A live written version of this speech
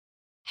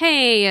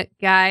Hey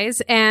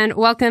guys, and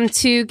welcome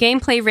to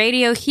Gameplay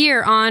Radio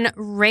here on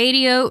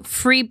Radio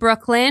Free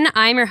Brooklyn.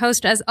 I'm your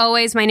host as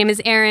always. My name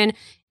is Erin,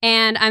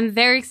 and I'm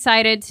very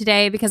excited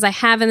today because I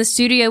have in the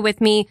studio with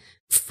me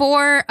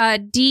 4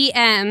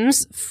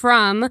 DMs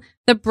from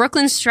the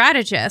Brooklyn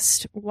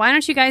Strategist. Why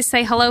don't you guys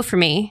say hello for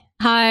me?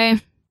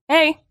 Hi.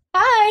 Hey.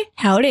 Hi.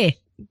 Howdy.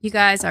 You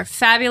guys are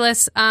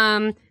fabulous.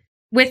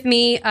 With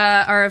me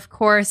are, of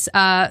course,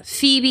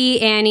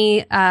 Phoebe,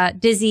 Annie,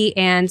 Dizzy,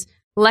 and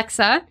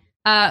Lexa.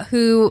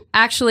 Who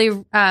actually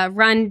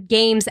run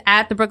games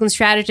at the Brooklyn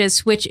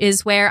Strategist, which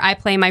is where I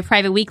play my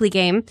private weekly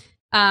game.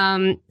 So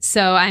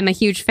I'm a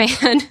huge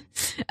fan,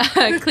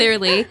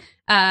 clearly.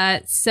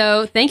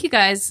 So thank you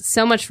guys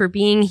so much for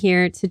being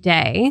here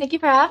today. Thank you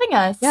for having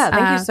us. Yeah,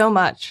 thank you so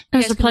much.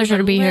 It's a pleasure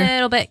to be here. A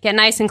little bit, get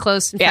nice and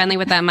close and friendly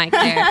with that mic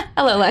there.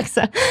 Hello,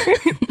 Alexa.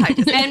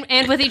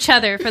 and with each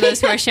other for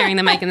those who are sharing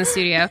the mic in the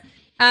studio.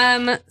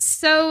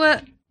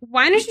 So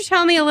why don't you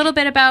tell me a little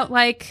bit about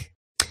what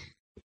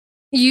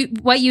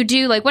you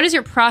do, what is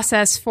your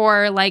process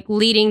for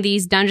leading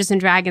these Dungeons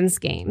and Dragons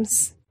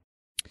games?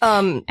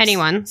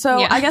 Anyone? So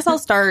yeah. I guess I'll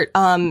start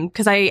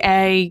because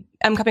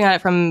I'm coming at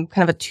it from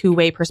kind of a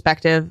two-way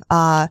perspective.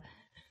 On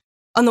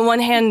the one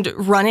hand,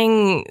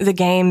 running the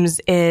games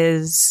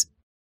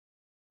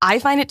I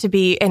find it to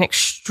be an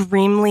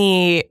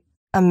extremely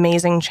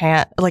amazing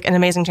chance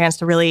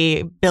to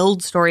really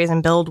build stories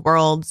and build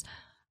worlds,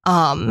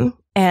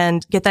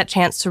 and get that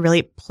chance to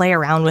really play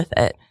around with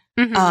it.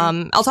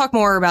 Mm-hmm. I'll talk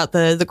more about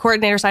the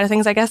coordinator side of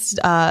things, I guess,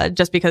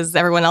 just because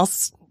everyone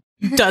else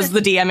does the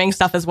DMing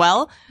stuff as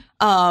well.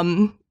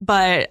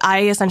 But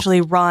I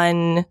essentially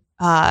run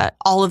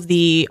all of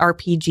the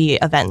RPG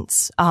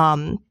events.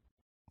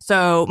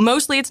 So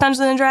mostly it's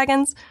Dungeons and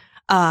Dragons,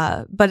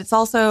 but it's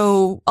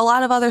also a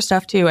lot of other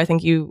stuff too. I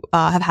think you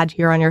have had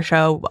here on your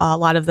show a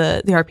lot of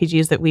the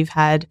RPGs that we've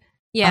had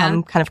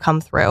kind of come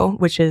through,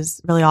 which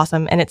is really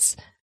awesome. And it's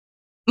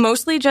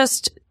mostly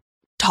just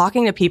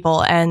talking to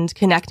people and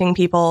connecting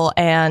people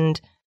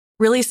and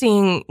really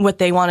seeing what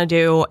they want to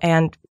do.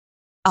 And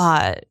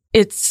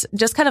it's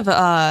just kind of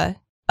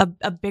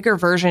a bigger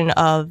version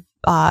of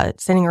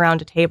sitting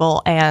around a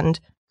table and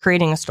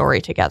creating a story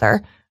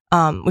together,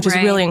 which is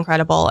really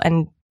incredible.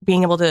 And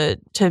being able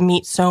to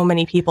meet so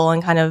many people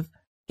and kind of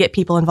get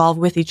people involved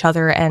with each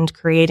other and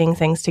creating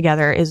things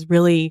together is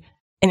really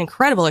an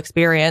incredible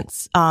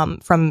experience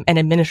from an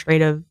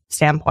administrative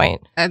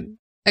standpoint.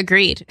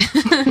 Agreed.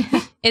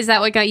 Is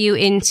that what got you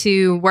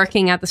into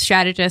working at the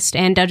Strategist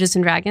and Dungeons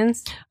and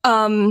Dragons?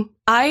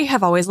 I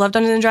have always loved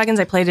Dungeons and Dragons.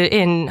 I played it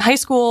in high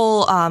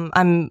school.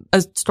 I'm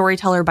a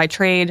storyteller by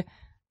trade.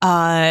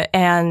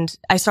 And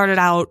I started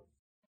out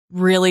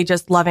really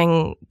just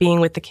loving being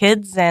with the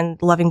kids and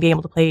loving being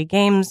able to play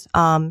games.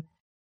 And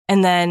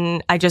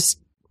then I just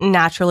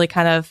naturally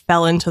kind of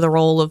fell into the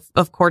role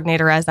of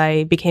coordinator as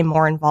I became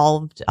more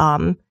involved,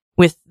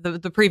 with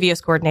the previous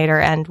coordinator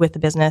and with the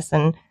business,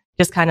 and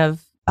just kind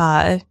of,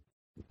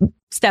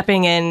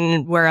 stepping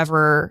in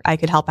wherever I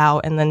could help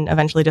out, and then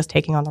eventually just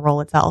taking on the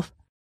role itself.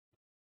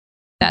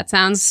 That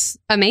sounds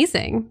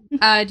amazing.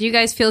 Do you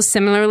guys feel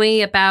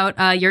similarly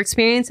about your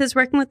experiences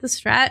working with the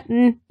Strat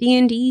and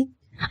D&D?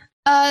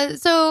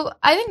 So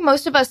I think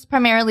most of us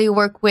primarily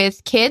work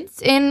with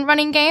kids in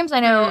running games. I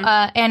know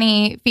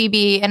Annie,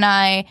 Phoebe, and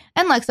I,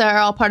 and Lexa are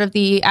all part of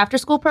the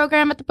after-school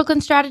program at the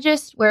Brooklyn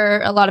Strategist,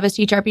 where a lot of us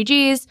teach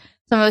RPGs.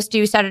 Some of us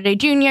do Saturday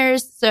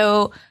Juniors,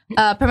 so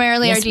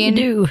primarily our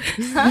D&D.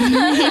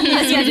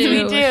 Yes,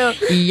 we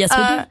do. Yes,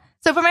 we do.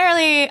 So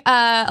primarily,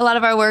 a lot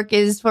of our work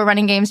is for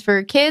running games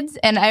for kids.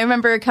 And I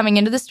remember coming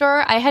into the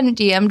store, I hadn't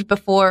DM'd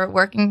before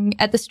working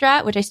at the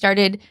Strat, which I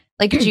started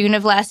June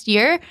of last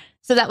year.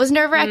 So that was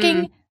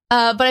nerve-wracking.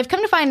 But I've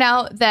come to find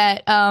out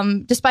that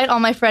despite all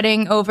my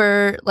fretting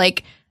over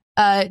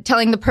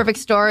telling the perfect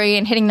story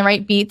and hitting the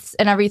right beats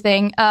and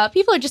everything,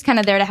 people are just kind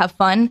of there to have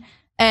fun.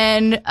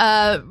 And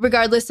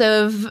regardless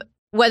of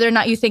whether or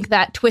not you think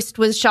that twist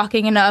was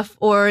shocking enough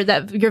or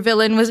that your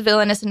villain was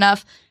villainous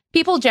enough,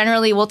 people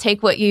generally will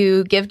take what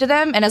you give to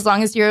them. And as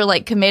long as you're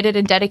committed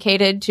and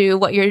dedicated to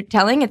what you're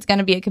telling, it's going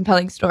to be a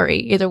compelling story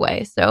either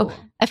way. So cool.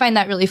 I find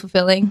that really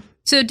fulfilling.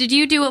 So did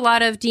you do a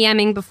lot of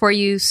DMing before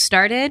you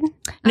started?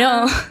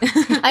 No,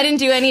 I didn't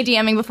do any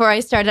DMing before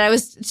I started. I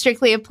was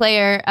strictly a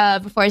player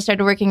before I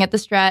started working at the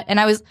Strat. And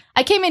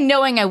I came in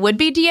knowing I would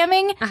be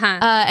DMing.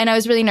 And I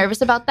was really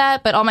nervous about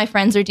that. But all my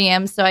friends are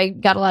DMs, so I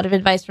got a lot of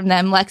advice from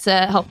them.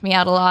 Lexa helped me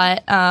out a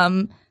lot.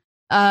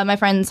 My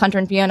friends Hunter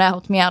and Fiona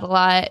helped me out a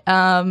lot.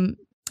 And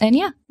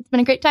yeah, it's been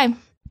a great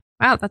time.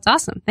 Wow, that's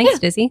awesome. Thanks,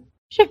 Dizzy.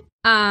 Sure.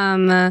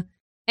 And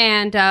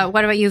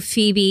what about you,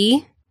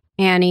 Phoebe,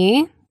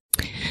 Annie?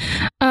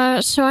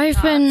 So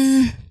I've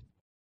been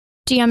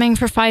DMing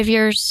for 5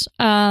 years,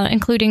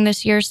 including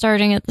this year,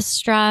 starting at the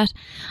Strat.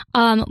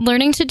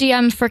 Learning to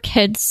DM for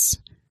kids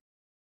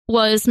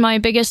was my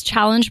biggest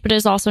challenge, but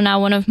is also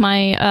now one of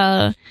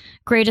my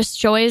greatest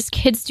joys.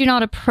 Kids do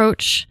not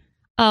approach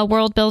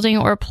world building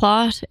or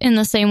plot in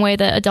the same way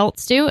that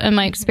adults do. And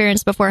my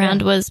experience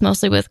beforehand was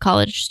mostly with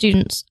college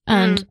students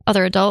and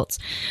other adults.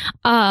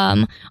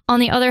 On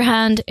the other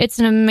hand, it's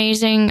an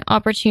amazing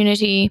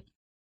opportunity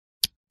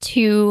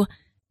to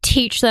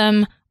teach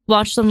them,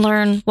 watch them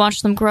learn,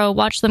 watch them grow,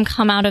 watch them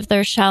come out of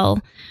their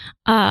shell.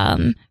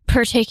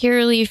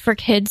 Particularly for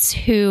kids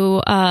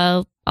who,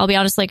 I'll be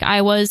honest, like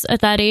I was at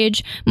that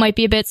age, might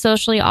be a bit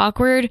socially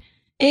awkward.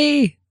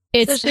 Hey,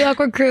 it's the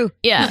awkward crew.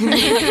 Yeah.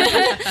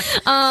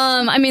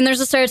 I mean,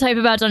 there's a stereotype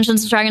about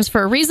Dungeons and Dragons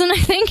for a reason, I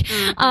think.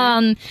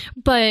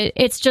 But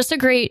it's just a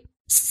great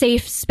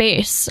safe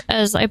space,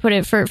 as I put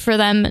it, for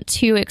them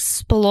to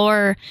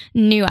explore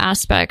new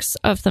aspects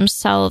of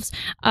themselves.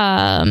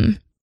 Yeah,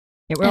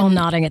 we're all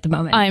nodding at the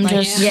moment. I'm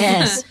just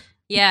yes.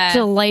 Yeah.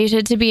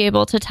 delighted to be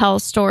able to tell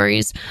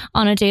stories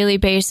on a daily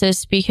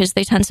basis because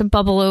they tend to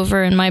bubble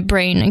over in my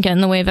brain and get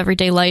in the way of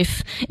everyday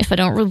life if I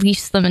don't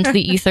release them into the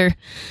ether.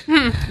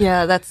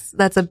 Yeah, that's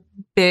a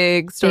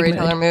big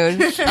storyteller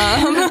mood.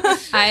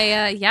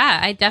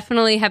 I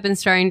definitely have been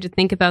starting to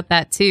think about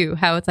that too.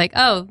 How it's like,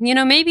 oh,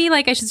 maybe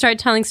like I should start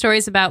telling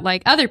stories about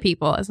like other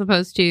people as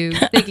opposed to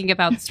thinking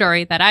about the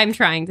story that I'm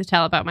trying to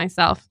tell about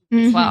myself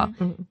as well.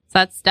 So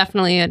that's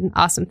definitely an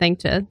awesome thing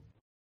to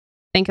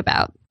think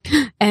about.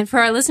 And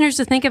for our listeners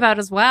to think about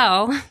as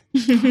well.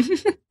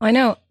 I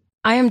know.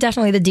 I am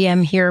definitely the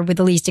DM here with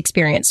the least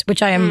experience,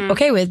 which I am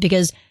okay with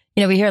because,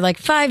 we hear like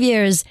 5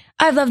 years.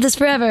 I've loved this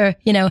forever.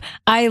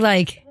 I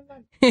like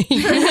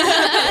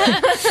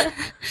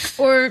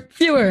or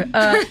fewer.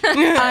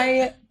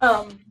 I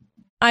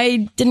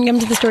didn't come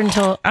to the store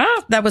until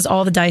that was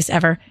all the dice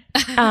ever.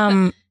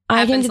 I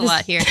Happens a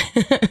lot here.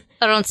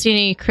 I don't see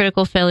any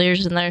critical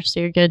failures in there, so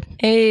you're good.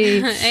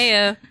 Hey.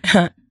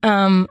 Heyo.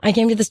 I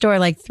came to the store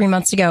like 3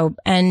 months ago,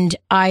 and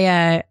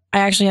I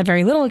actually had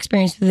very little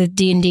experience with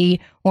D&D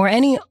or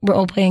any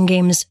role-playing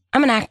games.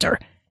 I'm an actor,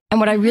 and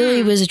what I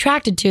really was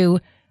attracted to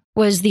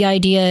was the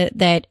idea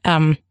that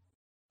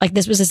like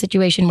this was a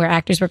situation where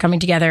actors were coming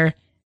together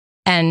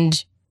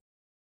and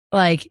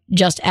like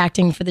just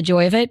acting for the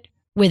joy of it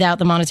without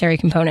the monetary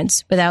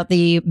components, without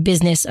the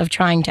business of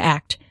trying to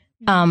act.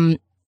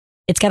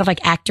 It's kind of like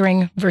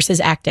actoring versus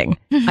acting.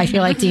 I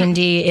feel like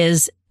D&D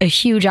is a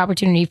huge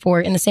opportunity for,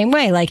 in the same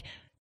way, like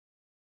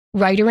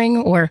writing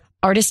or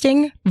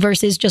artisting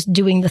versus just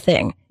doing the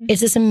thing.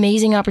 It's this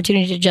amazing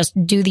opportunity to just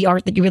do the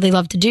art that you really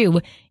love to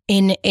do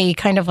in a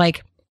kind of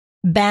like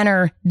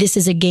banner, this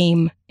is a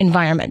game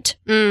environment.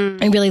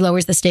 It really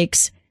lowers the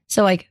stakes.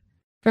 So like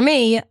for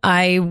me,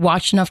 I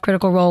watched enough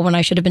Critical Role when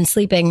I should have been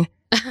sleeping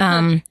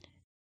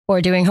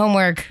or doing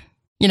homework,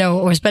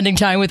 or spending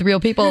time with real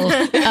people.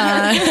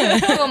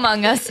 Who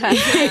among us? Yeah,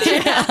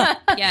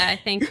 I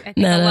think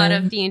a lot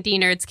of D&D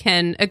nerds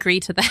can agree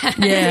to that.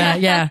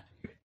 Yeah.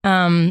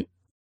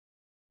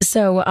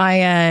 So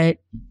I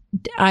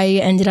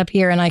ended up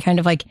here and I kind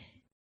of like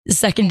the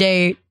second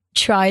day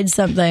tried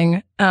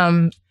something.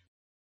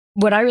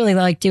 What I really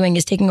like doing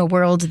is taking a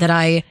world that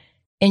I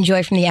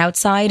enjoy from the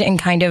outside and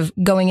kind of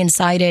going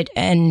inside it.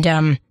 And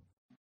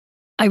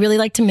I really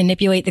like to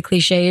manipulate the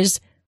cliches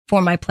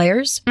for my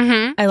players.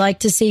 I like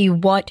to see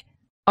what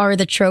are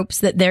the tropes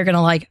that they're going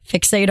to like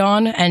fixate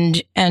on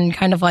and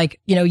kind of like,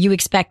 you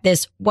expect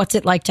this, what's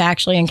it like to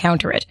actually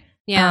encounter it?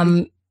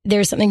 Yeah.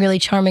 There's something really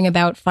charming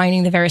about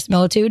finding the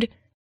verisimilitude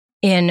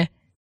in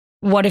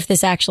what if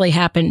this actually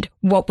happened?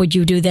 What would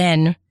you do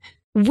then?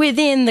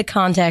 Within the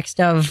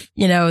context of,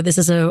 this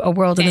is a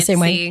world in the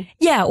same way.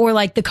 Yeah. Or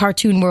like the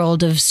cartoon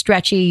world of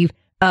stretchy,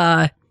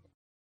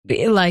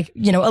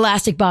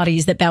 elastic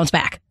bodies that bounce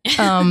back.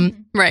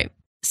 Right.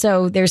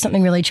 So there's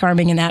something really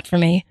charming in that for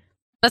me.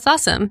 That's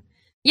awesome.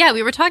 Yeah,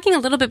 we were talking a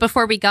little bit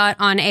before we got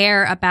on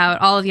air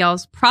about all of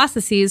y'all's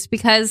processes,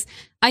 because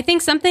I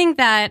think something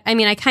that,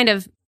 I kind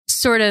of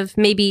sort of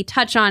maybe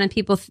touch on and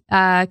people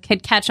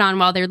could catch on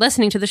while they're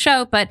listening to the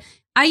show, but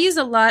I use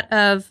a lot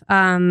of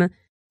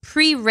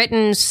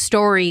pre-written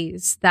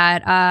stories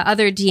that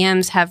other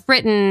DMs have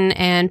written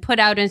and put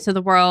out into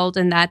the world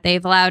and that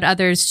they've allowed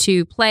others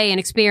to play and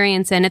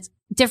experience, and it's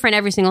different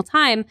every single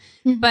time.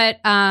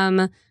 But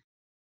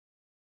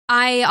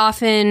I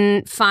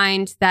often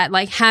find that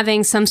like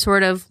having some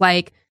sort of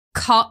like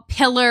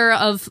pillar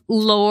of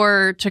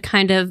lore to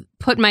kind of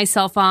put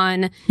myself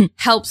on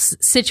helps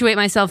situate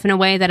myself in a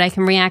way that I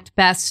can react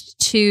best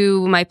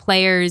to my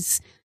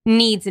players'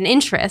 needs and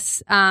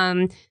interests.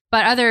 But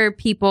other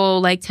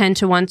people like tend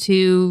to want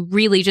to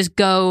really just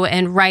go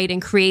and write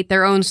and create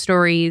their own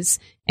stories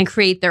and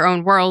create their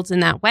own worlds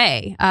in that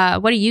way.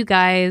 What do you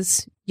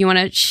guys, you want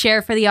to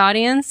share for the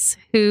audience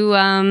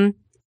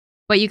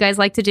what you guys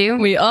like to do?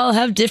 We all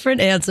have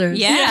different answers.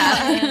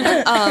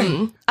 Yeah.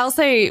 I'll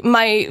say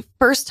my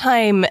first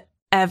time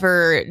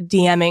ever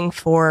DMing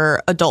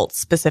for adults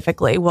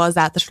specifically was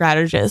at The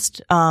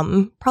Strategist,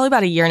 probably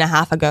about 1.5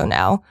 years ago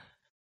now.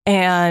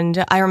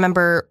 And I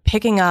remember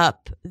picking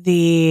up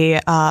the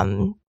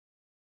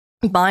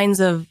Binds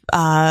of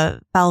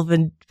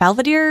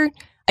Falvadir.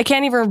 I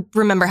can't even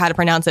remember how to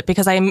pronounce it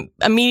because I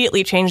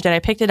immediately changed it. I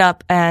picked it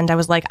up and I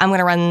was like, I'm going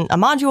to run a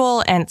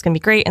module and it's going to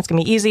be great. And it's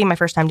going to be easy. My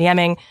first time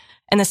DMing.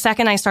 And the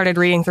second I started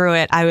reading through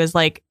it, I was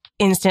like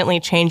instantly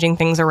changing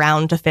things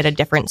around to fit a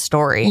different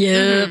story.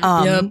 Yep.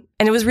 And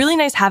it was really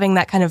nice having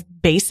that kind of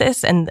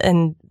basis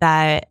and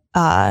that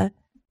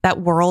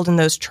world and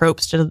those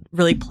tropes to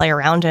really play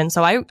around in.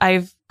 So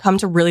I've come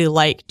to really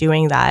like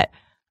doing that.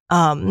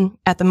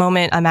 At the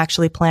moment, I'm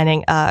actually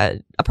planning a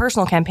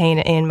personal campaign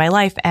in my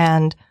life,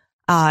 and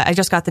I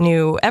just got the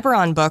new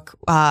Eberron book,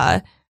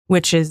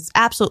 which is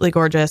absolutely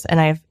gorgeous,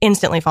 and I've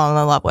instantly fallen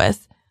in love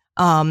with.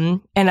 And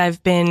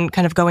I've been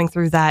kind of going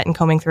through that and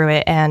combing through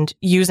it and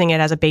using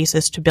it as a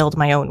basis to build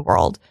my own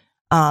world,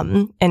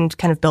 and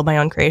kind of build my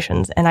own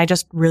creations. And I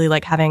just really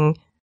like having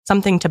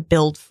something to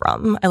build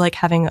from. I like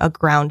having a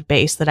ground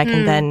base that I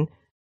can then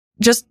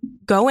just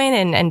go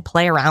in and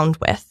play around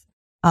with.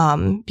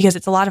 Because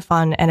it's a lot of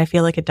fun, and I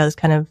feel like it does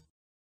kind of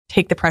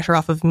take the pressure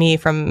off of me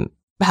from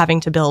having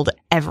to build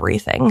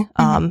everything.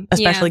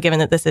 Especially given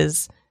that this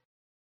is,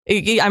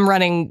 I'm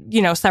running,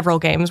 several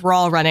games. We're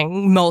all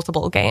running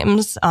multiple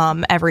games,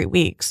 every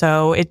week.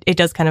 So it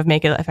does kind of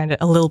make it, I find it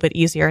a little bit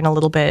easier and a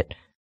little bit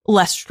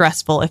less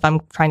stressful if I'm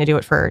trying to do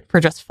it for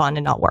just fun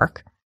and not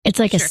work. It's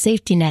like a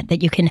safety net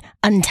that you can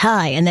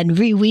untie and then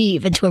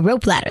reweave into a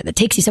rope ladder that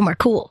takes you somewhere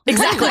cool.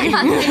 Exactly.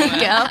 There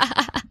you go.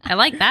 I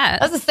like that.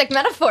 That was a sick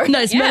metaphor.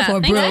 Nice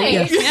metaphor, bro.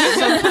 thanks. Yeah.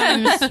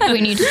 Sometimes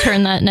we need to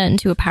turn that net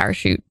into a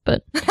parachute,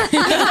 but It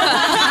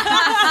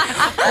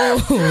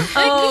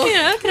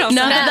could also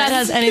None of happen. that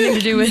has anything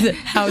to do with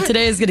how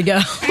today is going to go.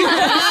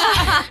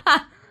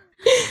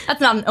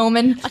 That's not an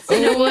omen.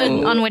 no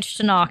one on which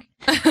to knock.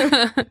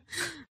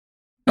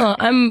 Well,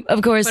 I'm,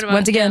 of course, What about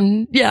once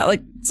again,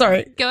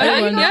 sorry. Go ahead.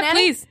 Everyone, Yeah,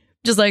 please.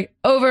 just like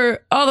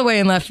over all the way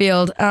in left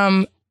field.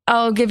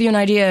 I'll give you an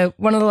idea.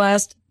 One of the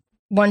last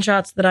one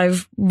shots that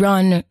I've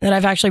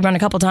actually run a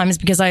couple times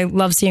because I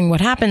love seeing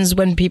what happens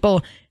when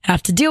people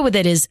have to deal with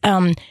it is,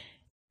 I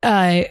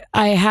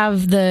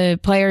have the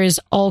players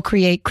all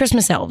create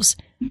Christmas elves.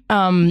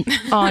 On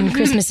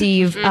Christmas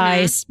Eve,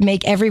 I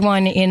make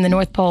everyone in the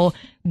North Pole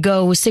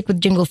go sick with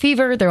jingle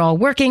fever. They're all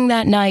working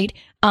that night.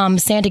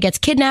 Santa gets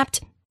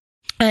kidnapped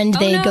and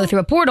they go through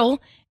a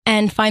portal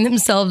and find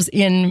themselves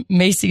in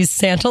Macy's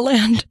Santa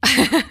Land.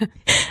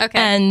 Okay.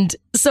 And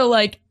so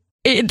like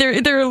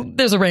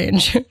there's a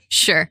range.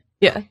 Sure.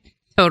 Yeah.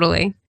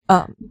 Totally.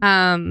 I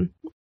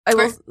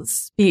will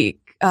speak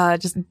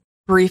just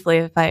briefly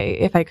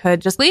if I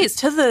could, just Please.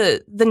 to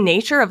the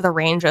nature of the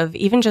range of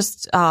even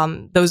just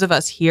those of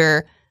us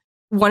here.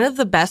 One of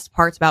the best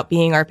parts about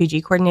being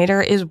RPG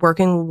coordinator is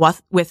working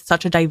with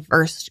such a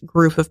diverse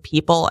group of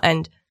people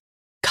and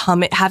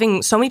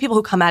having so many people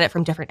who come at it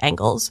from different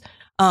angles.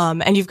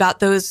 And you've got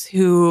those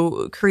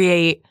who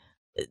create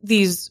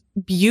these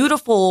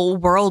beautiful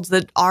worlds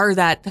that are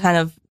that kind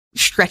of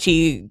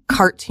stretchy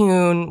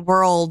cartoon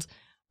world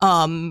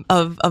of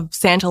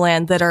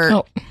Santaland that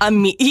are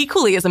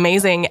equally as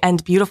amazing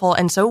and beautiful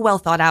and so well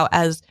thought out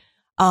as,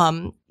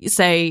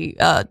 say,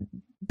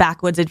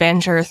 backwoods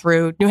adventure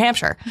through New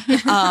Hampshire.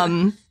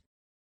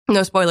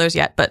 No spoilers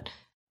yet, but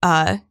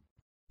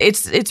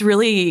it's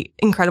really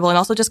incredible. And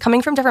also just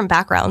coming from different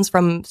backgrounds,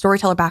 from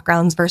storyteller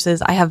backgrounds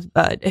versus I have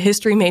a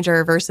history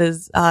major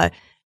versus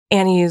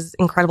Annie's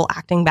incredible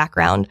acting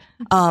background,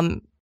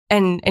 and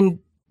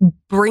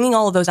bringing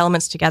all of those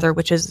elements together,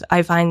 which is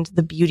I find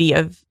the beauty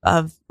of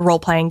role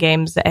playing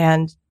games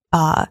and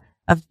of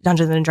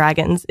Dungeons and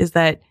Dragons is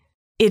that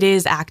it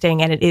is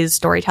acting and it is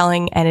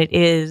storytelling and it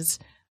is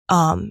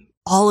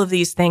all of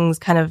these things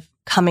kind of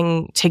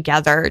coming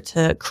together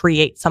to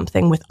create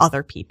something with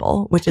other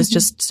people, which is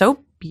just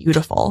so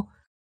beautiful.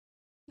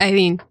 I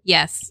mean,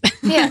 yes.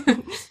 Yeah,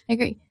 I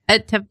agree.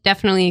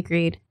 Definitely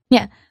agreed.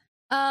 Yeah.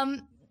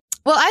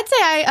 Well, I'd say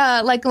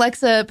I, like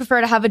Alexa,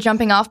 prefer to have a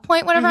jumping off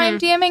point whenever I'm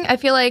DMing. I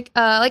feel like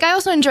I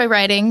also enjoy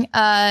writing,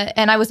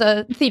 and I was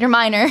a theater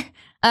minor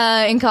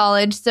in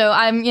college, so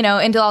I'm,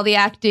 into all the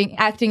acting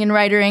and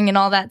writing and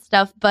all that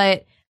stuff,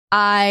 but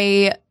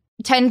I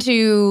tend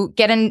to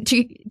get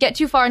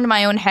too far into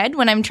my own head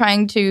when I'm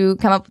trying to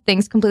come up with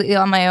things completely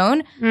on my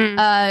own.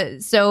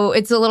 So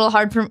it's a little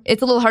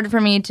harder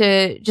for me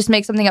to just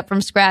make something up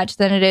from scratch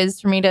than it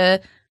is for me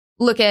to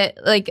look at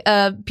like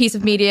a piece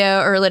of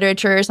media or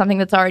literature or something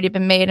that's already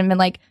been made and been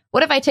like,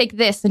 what if I take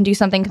this and do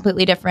something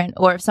completely different?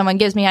 Or if someone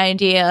gives me an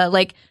idea,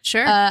 like,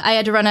 Sure. I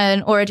had to run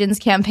an Origins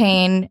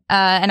campaign,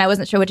 and I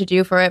wasn't sure what to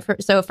do for it.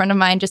 So a friend of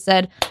mine just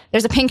said,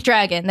 there's a pink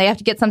dragon. They have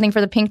to get something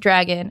for the pink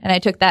dragon. And I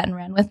took that and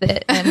ran with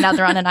it. And now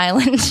they're on an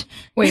island.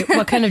 Wait,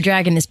 what kind of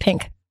dragon is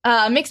pink?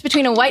 A mix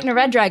between a white and a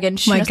red dragon.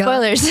 My No God.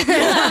 spoilers.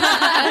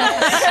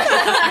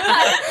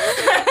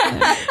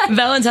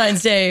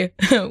 Valentine's Day,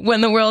 when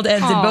the world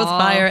ends in both Aw.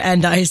 fire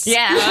and ice. Oh, boy.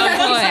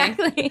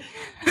 Exactly.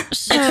 The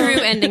true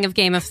ending of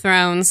Game of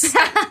Thrones.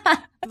 The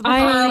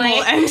only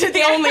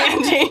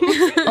ending.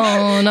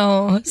 Oh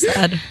no,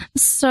 sad.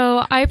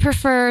 So I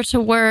prefer to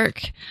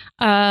work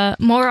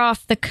more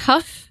off the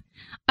cuff.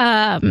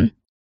 And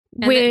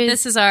With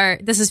this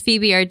is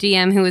Phoebe, our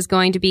DM, who is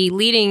going to be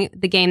leading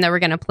the game that we're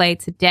going to play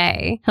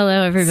today.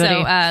 hello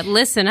everybody. So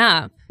listen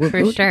up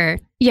for sure.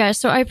 Yeah,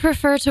 so I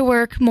prefer to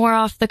work more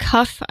off the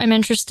cuff. I'm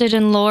interested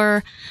in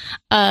lore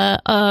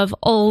of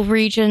all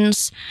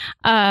regions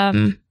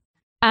and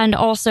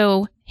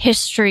also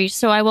history.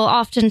 So I will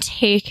often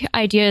take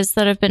ideas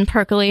that have been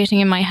percolating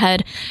in my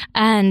head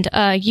and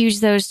use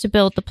those to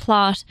build the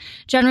plot.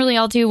 Generally,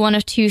 I'll do one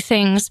of two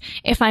things.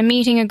 If I'm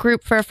meeting a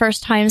group for a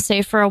first time,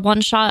 say for a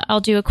one-shot, I'll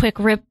do a quick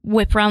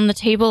whip around the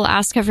table,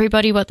 ask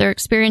everybody what their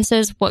experience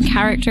is, what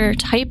character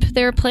type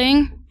they're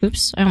playing.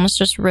 Oops, I almost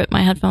just ripped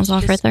my headphones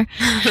off right there.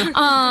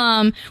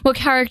 What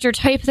character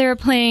type they're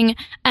playing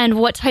and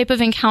what type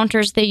of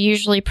encounters they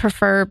usually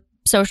prefer,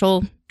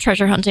 social,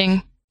 treasure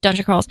hunting,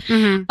 dungeon crawls.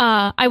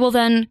 I will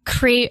then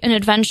create an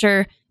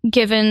adventure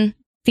given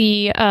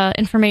the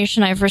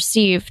information I've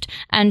received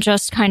and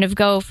just kind of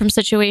go from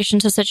situation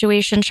to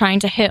situation trying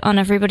to hit on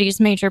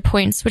everybody's major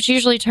points, which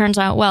usually turns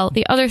out well.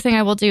 The other thing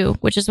I will do,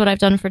 which is what I've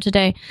done for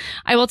today,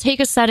 I will take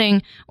a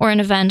setting or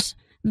an event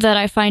that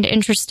I find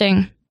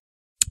interesting.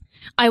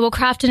 I will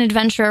craft an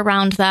adventure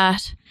around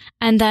that,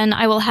 and then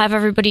I will have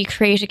everybody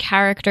create a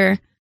character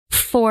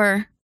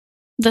for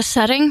the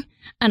setting,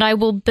 and I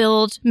will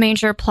build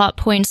major plot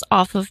points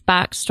off of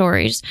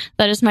backstories.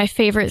 That is my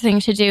favorite thing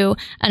to do,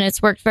 and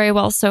it's worked very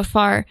well so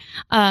far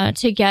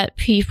to get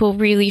people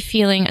really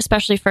feeling,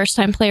 especially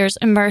first-time players,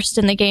 immersed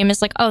in the game.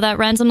 It's like, oh, that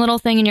random little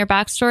thing in your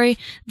backstory,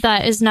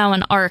 that is now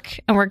an arc,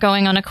 and we're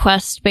going on a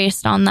quest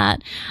based on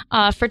that.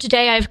 For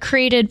today, I've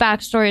created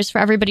backstories for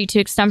everybody to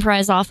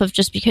extemporize off of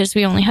just because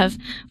we only have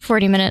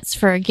 40 minutes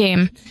for a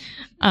game.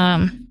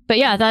 But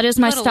yeah, that is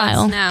my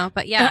style now.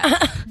 But yeah,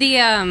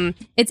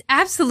 it's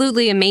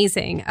absolutely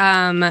amazing.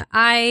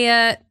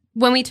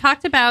 When we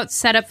talked about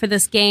setup for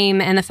this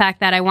game and the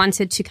fact that I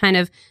wanted to kind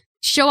of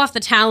show off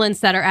the talents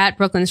that are at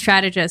Brooklyn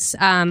Strategists,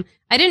 I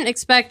didn't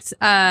expect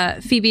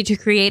Phoebe to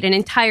create an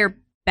entire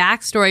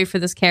backstory for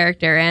this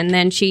character, and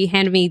then she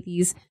handed me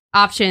these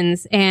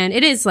options, and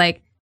it is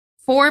like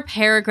 4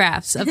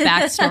 paragraphs of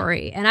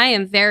backstory, and I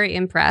am very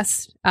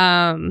impressed.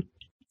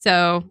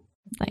 So.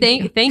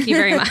 Thank you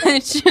very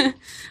much.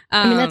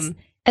 I mean, that's,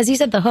 as you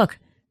said, the hook.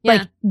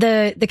 Yeah.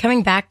 Like the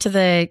coming back to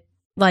the,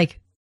 like,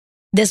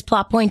 this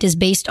plot point is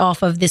based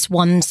off of this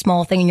one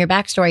small thing in your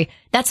backstory.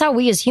 That's how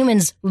we as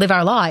humans live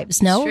our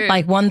lives, no? True.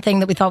 Like, one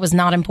thing that we thought was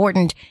not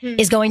important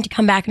is going to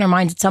come back in our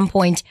minds at some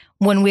point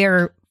when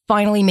we're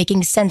finally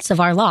making sense of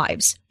our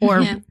lives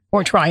or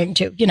trying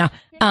to, you know.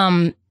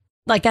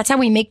 Like, that's how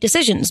we make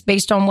decisions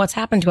based on what's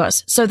happened to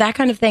us. So that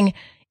kind of thing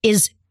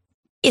is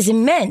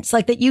immense.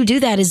 Like, that you do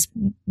that is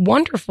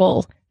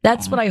wonderful.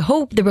 That's what I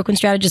hope the Brooklyn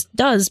Strategist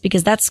does,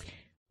 because that's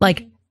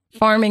like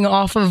farming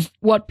off of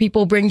what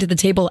people bring to the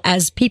table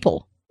as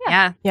people.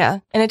 Yeah.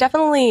 And it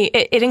definitely,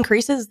 it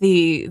increases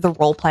the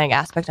role-playing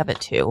aspect of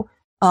it too.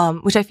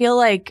 Which I feel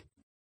like,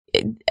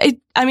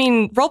 I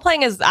mean,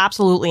 role-playing is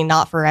absolutely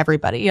not for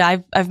everybody.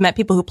 I've met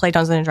people who play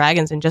Dungeons and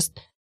Dragons and just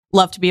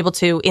love to be able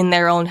to, in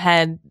their own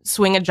head,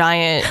 swing a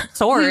giant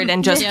sword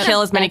and just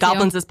kill as many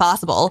goblins as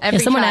possible.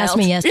 Someone asked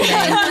me yesterday.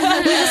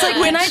 It's like,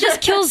 can I just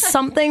kill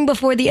something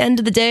before the end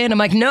of the day? And I'm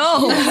like,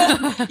 no.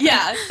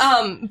 Yeah.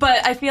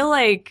 But I feel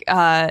like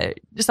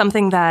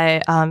something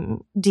that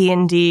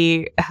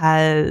D&D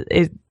has,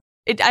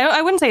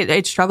 I wouldn't say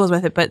it struggles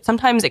with it, but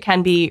sometimes it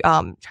can be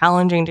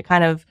challenging to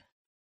kind of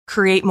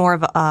create more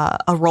of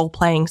a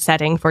role-playing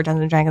setting for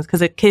Dungeons and Dragons,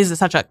 because it is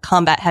such a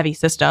combat-heavy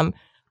system.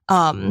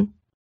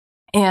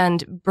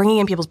 And bringing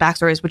in people's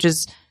backstories, which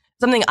is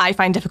something I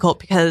find difficult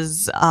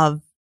because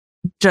of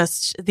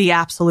just the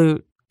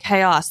absolute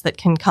chaos that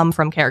can come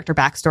from character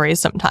backstories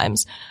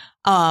sometimes.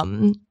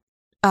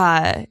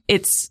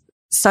 It's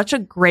such a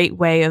great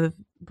way of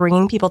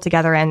bringing people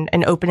together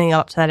and opening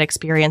up to that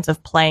experience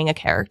of playing a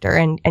character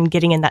and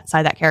getting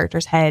inside that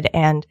character's head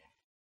and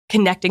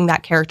connecting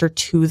that character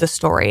to the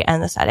story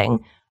and the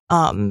setting.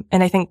 And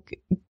I think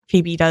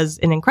Phoebe does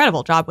an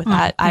incredible job with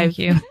that. Thank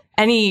you.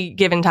 Any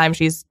given time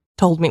she's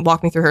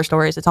walked me through her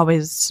stories, it's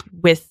always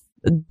with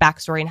the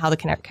backstory and how the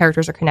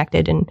characters are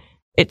connected, and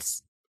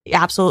it's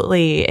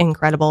absolutely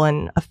incredible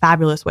and a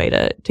fabulous way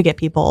to get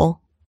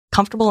people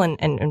comfortable and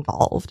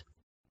involved.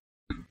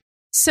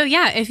 So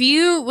yeah, if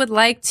you would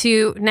like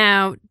to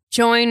now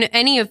join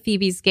any of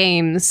Phoebe's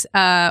games,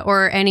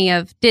 or any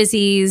of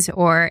Dizzy's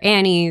or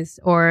Annie's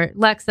or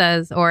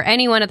Lexa's or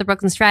anyone at the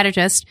Brooklyn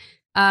Strategist,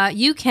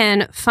 you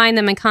can find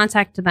them and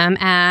contact them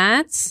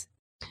at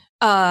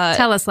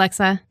tell us,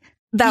 Lexa.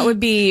 That would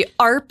be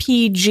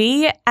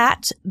RPG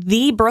at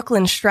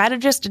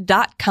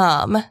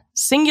thebrooklynstrategist.com.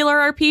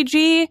 Singular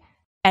RPG,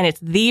 and it's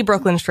the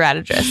Brooklyn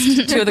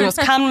Strategist. 2 of the most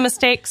common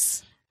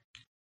mistakes.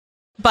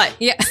 But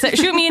yeah, so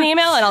shoot me an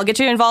email and I'll get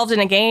you involved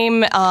in a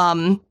game.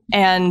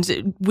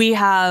 And we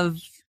have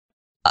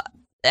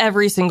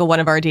every single one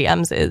of our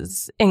DMs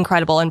is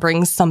incredible and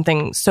brings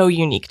something so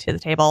unique to the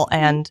table,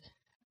 and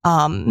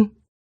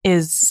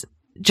is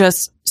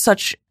just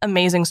such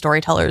amazing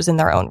storytellers in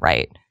their own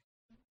right.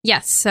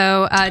 Yes,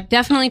 so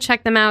definitely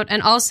check them out.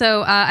 And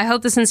also, I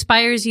hope this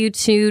inspires you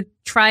to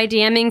try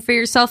DMing for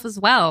yourself as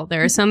well.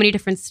 There are so many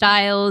different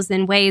styles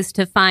and ways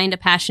to find a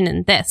passion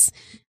in this,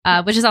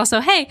 which is also,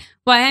 hey,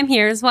 why I'm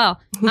here as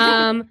well.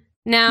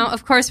 Now,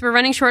 of course, we're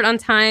running short on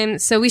time,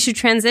 so we should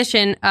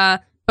transition.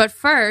 But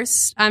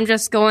first, I'm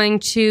just going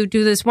to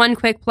do this one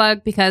quick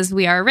plug because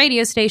we are a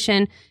radio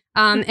station.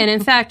 And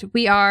in fact,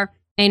 we are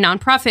a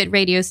nonprofit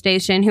radio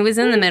station who is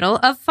in the middle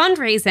of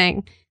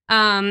fundraising.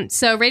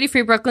 So Radio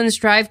Free Brooklyn's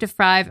Drive to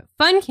Thrive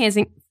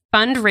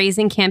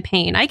fundraising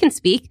campaign, I can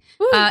speak,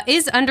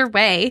 is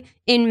underway.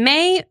 In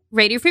May,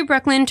 Radio Free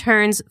Brooklyn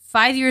turns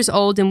 5 years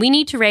old, and we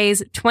need to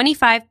raise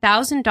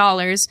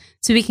 $25,000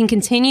 so we can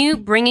continue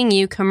bringing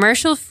you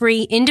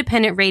commercial-free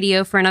independent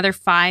radio for another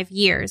 5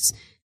 years.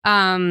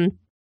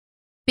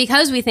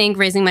 Because we think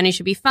raising money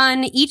should be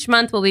fun, each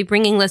month we'll be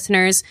bringing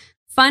listeners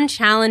fun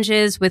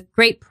challenges with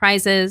great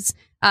prizes.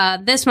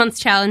 This month's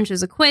challenge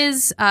is a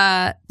quiz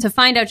to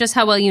find out just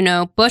how well you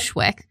know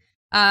Bushwick.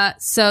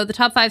 So the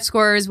top 5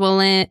 scorers will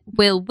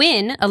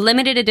win a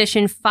limited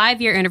edition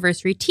 5-year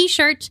anniversary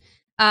t-shirt.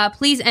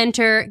 Please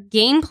enter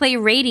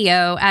Gameplay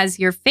Radio as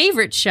your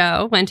favorite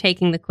show when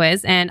taking the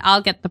quiz, and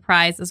I'll get the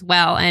prize as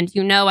well. And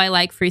you know I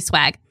like free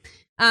swag.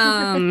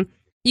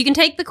 You can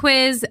take the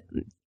quiz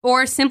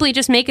or simply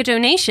just make a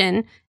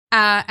donation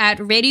at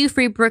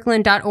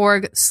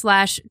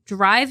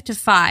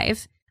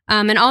radiofreebrooklyn.org/drive-to-5.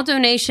 And all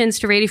donations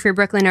to Radio Free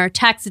Brooklyn are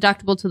tax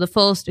deductible to the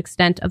fullest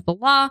extent of the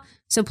law.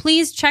 So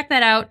please check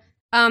that out.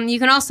 You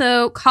can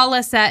also call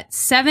us at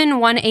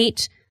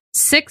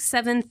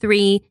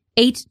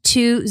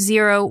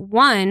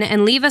 718-673-8201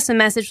 and leave us a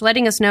message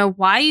letting us know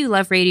why you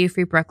love Radio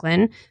Free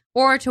Brooklyn,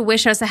 or to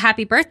wish us a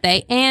happy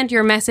birthday, and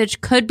your message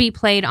could be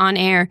played on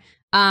air.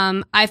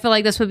 I feel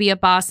like this would be a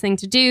boss thing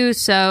to do,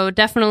 so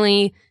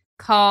definitely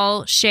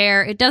call,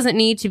 share. It doesn't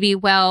need to be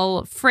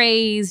well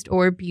phrased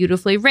or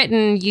beautifully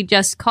written. You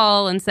just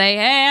call and say,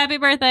 hey, happy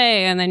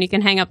birthday, and then you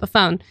can hang up the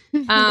phone.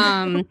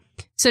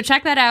 So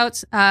check that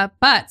out.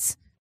 But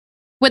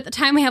with the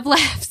time we have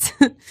left,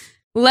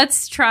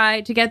 let's try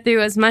to get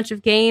through as much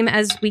of game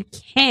as we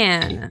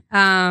can.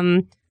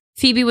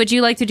 Phoebe, would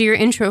you like to do your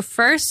intro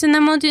first, and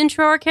then we'll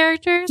intro our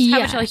characters?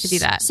 How would you like to do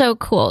that? So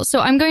cool. So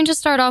I'm going to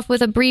start off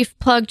with a brief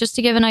plug just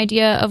to give an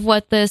idea of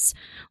what this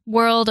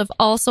world of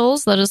All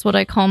Souls, that is what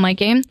I call my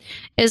game,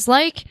 is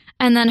like.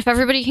 And then if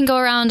everybody can go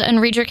around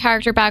and read your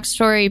character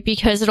backstory,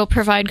 because it'll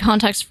provide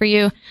context for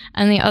you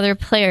and the other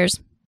players.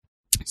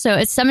 So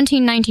it's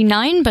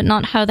 1799, but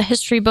not how the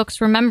history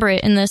books remember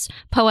it in this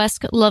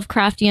Poesque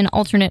Lovecraftian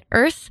alternate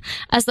Earth.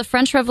 As the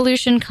French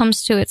Revolution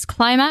comes to its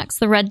climax,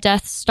 the Red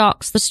Death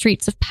stalks the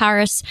streets of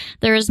Paris.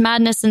 There is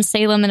madness in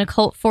Salem and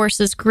occult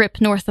forces grip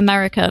North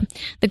America.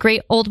 The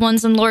great old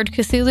ones and Lord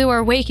Cthulhu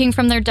are waking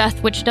from their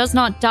death, which does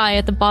not die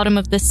at the bottom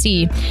of the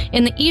sea.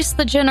 In the east,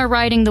 the Jinn are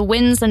riding the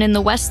winds, and in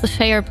the west, the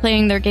Fae are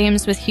playing their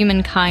games with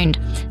humankind.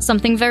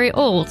 Something very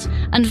old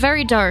and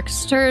very dark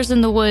stirs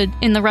in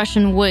the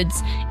Russian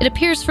woods. It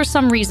appears for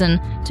some reason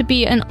to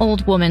be an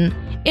old woman.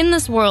 In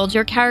this world,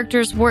 your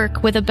characters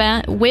work with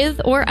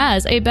or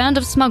as a band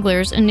of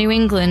smugglers in New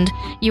England.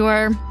 You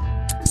are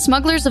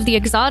smugglers of the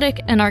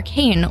exotic and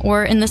arcane,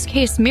 or in this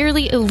case,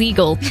 merely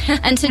illegal.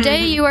 And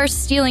today you are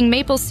stealing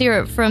maple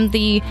syrup from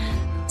the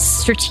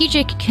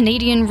Strategic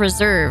Canadian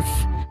Reserve.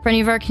 For any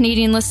of our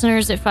Canadian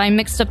listeners, if I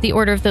mixed up the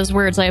order of those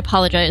words, I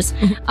apologize.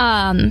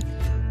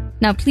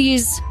 Now,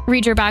 please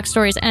read your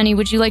backstories. Annie,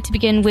 would you like to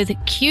begin with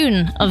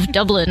Kuhn of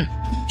Dublin?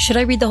 Should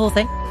I read the whole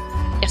thing?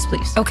 Yes,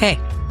 please. Okay.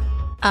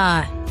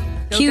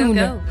 Kuhn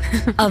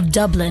of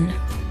Dublin.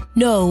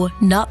 No,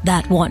 not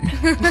that one.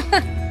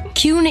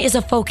 Kuhn is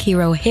a folk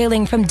hero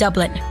hailing from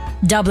Dublin.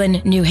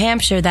 Dublin, New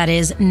Hampshire, that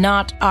is,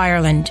 not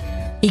Ireland.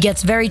 He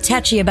gets very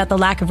tetchy about the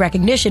lack of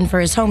recognition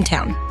for his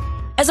hometown.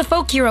 As a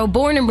folk hero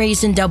born and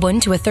raised in Dublin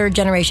to a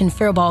third-generation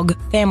Firbolg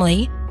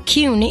family,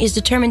 Kuhn is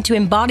determined to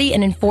embody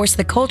and enforce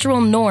the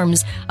cultural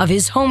norms of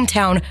his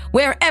hometown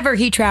wherever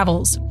he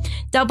travels.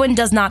 Dublin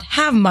does not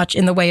have much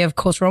in the way of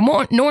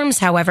cultural norms,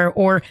 however,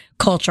 or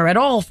culture at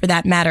all for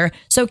that matter,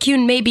 so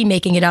Kuhn may be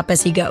making it up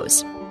as he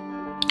goes.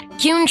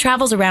 Kuhn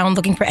travels around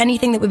looking for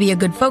anything that would be a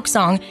good folk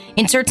song,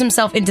 inserts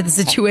himself into the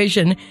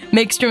situation,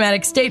 makes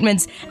dramatic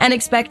statements, and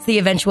expects the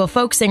eventual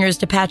folk singers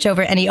to patch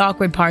over any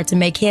awkward parts and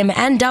make him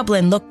and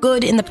Dublin look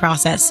good in the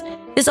process.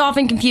 This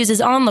often confuses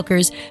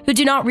onlookers who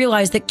do not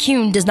realize that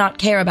Kuhn does not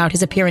care about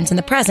his appearance in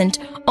the present,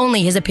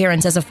 only his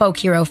appearance as a folk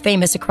hero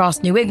famous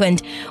across New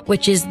England,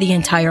 which is the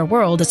entire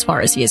world as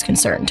far as he is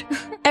concerned.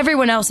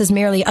 Everyone else is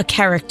merely a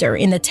character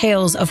in the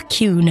tales of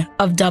Kuhn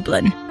of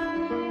Dublin.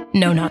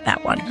 No, not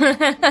that one.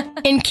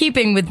 In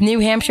keeping with New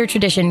Hampshire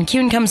tradition,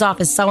 Kuhn comes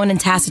off as sullen and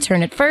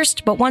taciturn at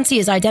first, but once he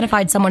has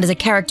identified someone as a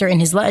character in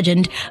his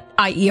legend,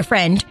 i.e. a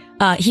friend,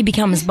 he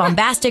becomes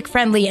bombastic,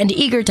 friendly, and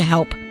eager to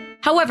help.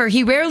 However,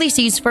 he rarely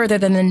sees further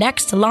than the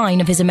next line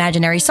of his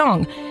imaginary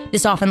song.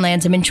 This often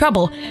lands him in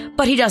trouble,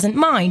 but he doesn't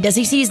mind, as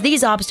he sees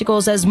these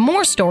obstacles as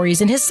more stories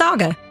in his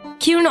saga.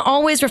 Kuhn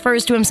always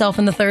refers to himself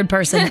in the third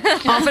person,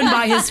 often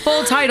by his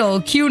full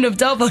title, Kuhn of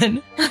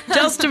Dublin,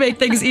 just to make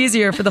things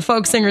easier for the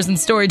folk singers and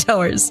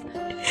storytellers.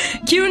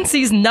 Kuhn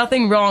sees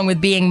nothing wrong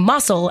with being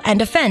muscle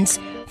and offense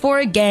for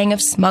a gang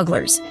of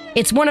smugglers.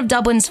 It's one of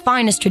Dublin's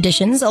finest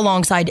traditions,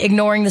 alongside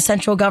ignoring the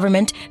central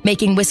government,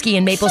 making whiskey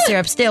and maple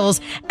syrup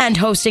stills, and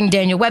hosting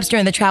Daniel Webster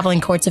in the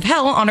traveling courts of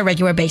hell on a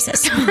regular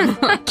basis.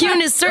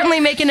 Kuhn is certainly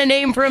making a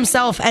name for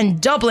himself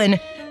and Dublin,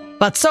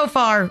 but so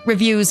far,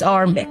 reviews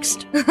are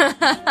mixed.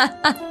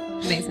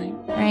 Amazing.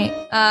 All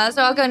right.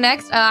 So I'll go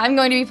next. I'm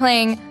going to be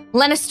playing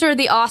Lannister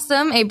the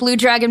Awesome, a blue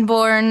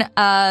dragonborn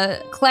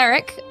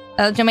cleric,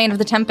 domain of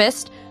the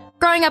Tempest.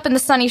 Growing up in the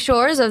sunny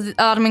shores of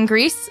Ottoman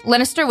Greece,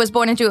 Lannister was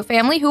born into a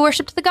family who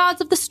worshipped the gods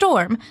of the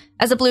storm.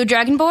 As a blue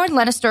dragonborn,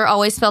 Lannister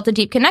always felt a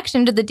deep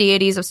connection to the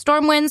deities of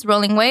storm winds,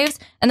 rolling waves,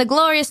 and the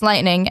glorious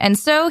lightning, and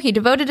so he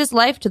devoted his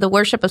life to the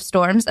worship of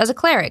storms as a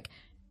cleric.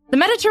 The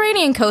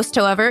Mediterranean coast,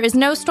 however, is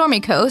no stormy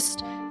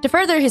coast. To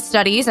further his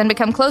studies and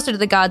become closer to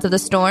the gods of the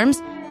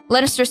storms,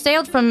 Lannister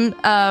sailed from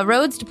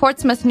Rhodes to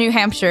Portsmouth, New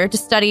Hampshire, to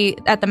study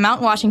at the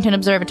Mount Washington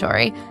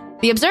Observatory.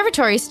 The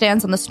observatory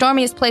stands on the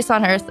stormiest place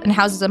on Earth and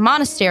houses a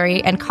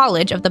monastery and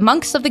college of the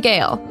Monks of the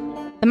Gale.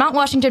 The Mount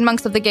Washington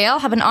Monks of the Gale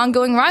have an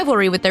ongoing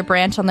rivalry with their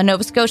branch on the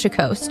Nova Scotia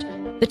coast.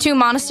 The two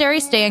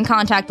monasteries stay in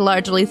contact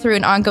largely through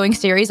an ongoing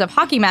series of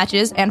hockey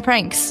matches and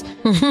pranks.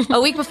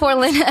 A week before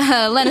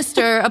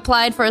Lannister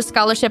applied for a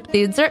scholarship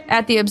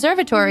at the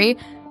observatory,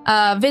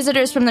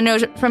 visitors from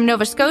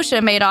Nova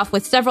Scotia made off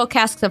with several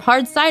casks of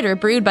hard cider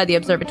brewed by the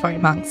observatory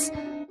monks.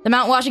 The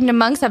Mount Washington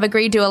monks have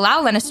agreed to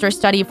allow Lannister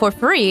study for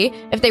free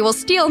if they will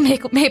steal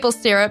maple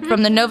syrup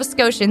from the Nova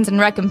Scotians in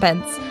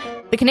recompense.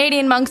 The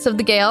Canadian Monks of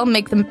the Gale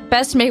make the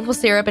best maple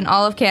syrup in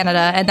all of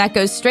Canada, and that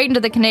goes straight into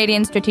the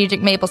Canadian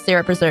Strategic Maple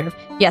Syrup Reserve.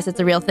 Yes, it's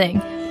a real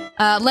thing.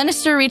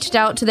 Lannister reached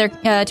out to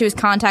his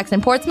contacts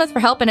in Portsmouth for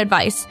help and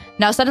advice.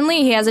 Now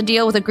suddenly he has a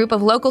deal with a group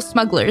of local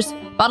smugglers,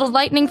 bottled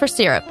lightning for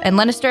syrup, and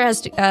Lannister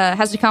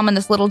has to come on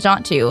this little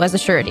jaunt too as a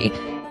surety.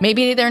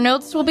 Maybe their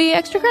notes will be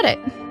extra credit.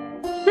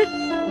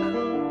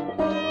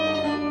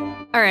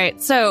 All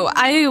right, so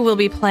I will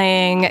be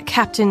playing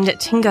Captain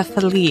Tinga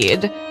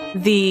Falid,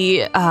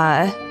 the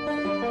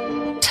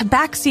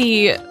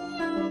Tabaxi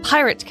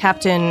pirate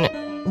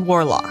captain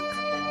warlock.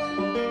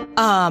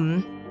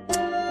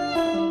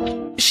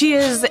 She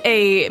is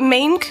a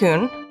Maine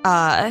Coon,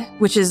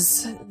 which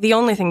is the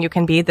only thing you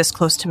can be this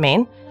close to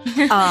Maine.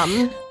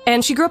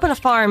 And she grew up on a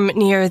farm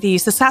near the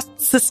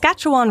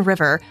Saskatchewan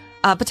River,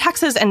 but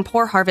taxes and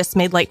poor harvests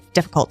made life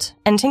difficult,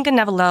 and Tinga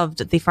never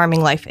loved the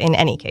farming life in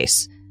any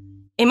case.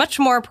 A much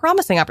more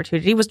promising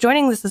opportunity was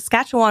joining the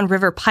Saskatchewan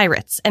River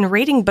Pirates and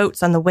raiding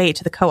boats on the way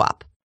to the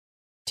co-op.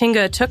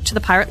 Tinga took to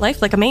the pirate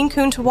life like a Maine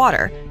Coon to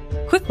water,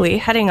 quickly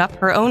heading up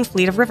her own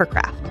fleet of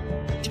rivercraft.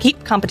 To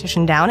keep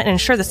competition down and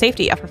ensure the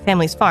safety of her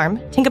family's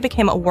farm, Tinga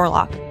became a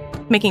warlock,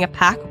 making a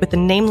pact with the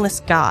nameless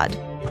god,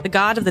 the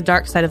god of the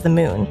dark side of the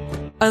moon,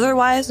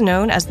 otherwise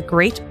known as the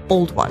Great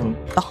Old One,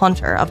 the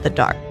Haunter of the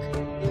Dark.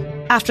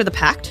 After the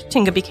pact,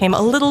 Tinga became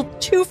a little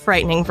too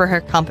frightening for her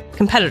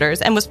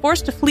competitors and was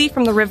forced to flee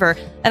from the river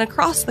and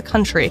across the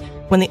country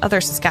when the other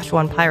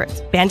Saskatchewan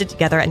pirates banded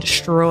together and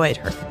destroyed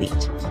her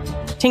fleet.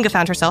 Tinga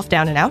found herself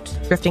down and out,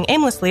 drifting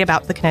aimlessly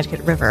about the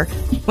Connecticut River,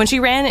 when she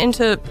ran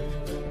into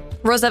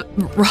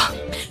Rosevelin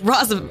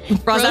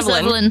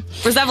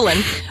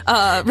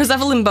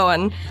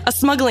Bowen, a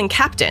smuggling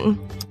captain.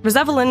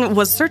 Rosevelin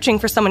was searching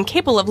for someone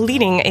capable of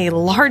leading a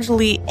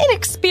largely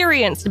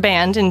inexperienced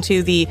band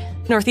into the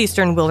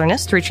northeastern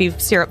wilderness to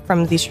retrieve syrup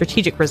from the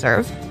strategic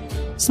reserve.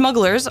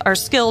 Smugglers are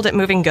skilled at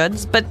moving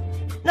goods, but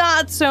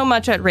not so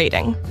much at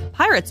raiding.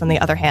 Pirates, on the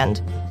other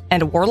hand,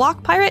 and a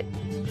warlock pirate?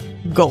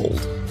 Gold.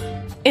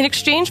 In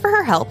exchange for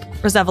her help,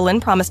 Rosevelin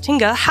promised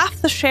Tinga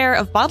half the share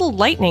of bottled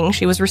lightning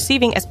she was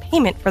receiving as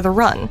payment for the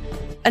run,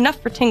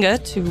 enough for Tinga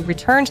to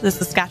return to the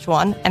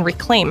Saskatchewan and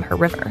reclaim her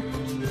river.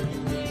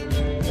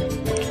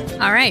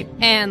 All right,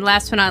 and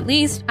last but not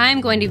least,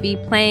 I'm going to be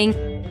playing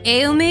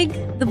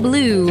Eomig the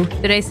Blue.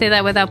 Did I say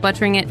that without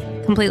butchering it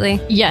completely?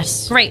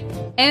 Yes. Great.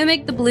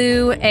 Eomig the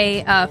Blue,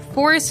 a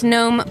forest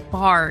gnome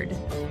bard.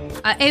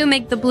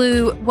 Eomig the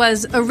Blue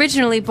was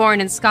originally born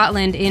in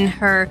Scotland and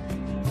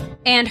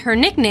her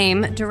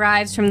nickname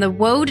derives from the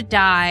woad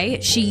dye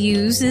she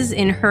uses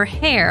in her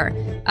hair,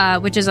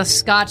 which is a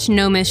Scotch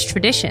gnomish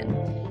tradition.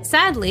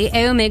 Sadly,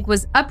 Eomig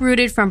was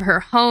uprooted from her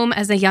home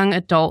as a young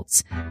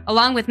adult.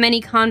 Along with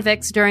many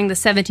convicts during the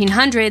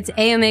 1700s,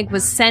 Eomig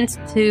was sent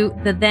to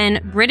the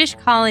then British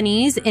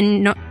colonies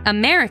in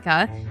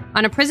America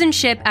on a prison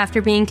ship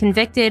after being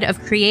convicted of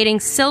creating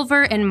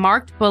silver and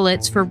marked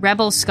bullets for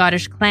rebel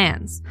Scottish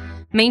clans.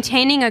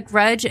 Maintaining a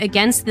grudge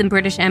against the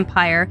British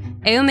Empire,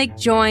 Eomig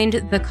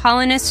joined the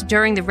colonists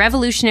during the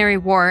Revolutionary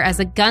War as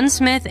a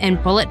gunsmith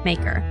and bullet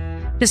maker.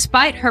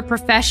 Despite her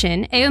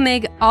profession,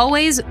 Eomig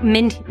always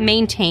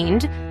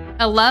maintained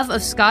a love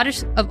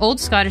of old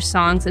Scottish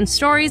songs and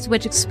stories,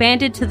 which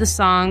expanded to the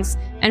songs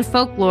and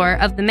folklore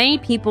of the many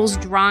peoples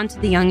drawn to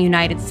the young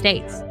United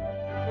States.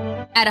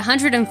 At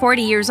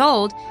 140 years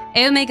old,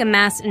 Eomig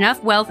amassed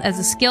enough wealth as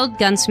a skilled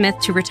gunsmith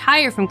to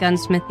retire from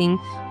gunsmithing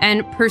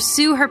and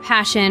pursue her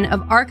passion of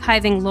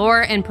archiving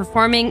lore and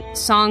performing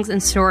songs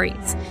and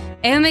stories.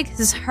 Eomig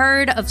has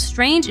heard of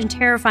strange and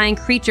terrifying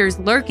creatures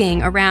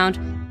lurking around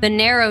the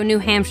narrow New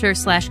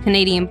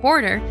Hampshire/Canadian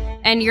border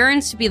and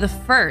yearns to be the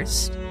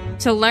first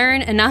to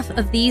learn enough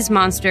of these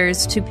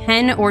monsters to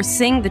pen or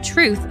sing the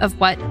truth of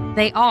what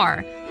they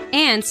are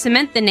and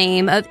cement the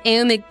name of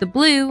Eomig the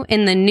Blue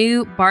in the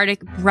new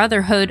Bardic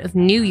Brotherhood of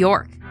New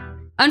York.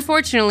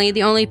 Unfortunately,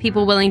 the only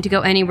people willing to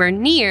go anywhere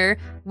near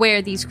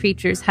where these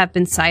creatures have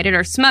been sighted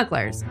are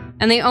smugglers,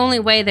 and the only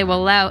way they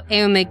will allow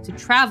Eomig to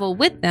travel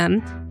with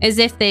them is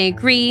if they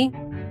agree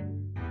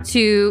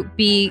to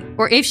be,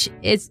 or if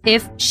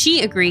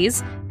she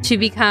agrees to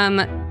become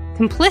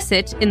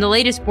complicit in the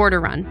latest border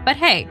run. But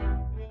hey,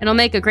 it'll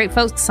make a great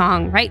folk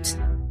song, right?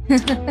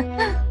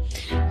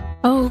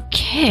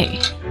 Okay.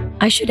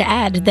 I should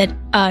add that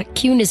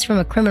Kuhn is from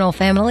a criminal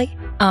family,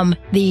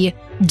 the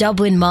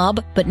Dublin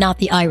mob, but not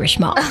the Irish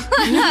mob.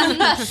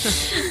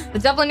 The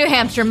Dublin, New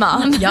Hampshire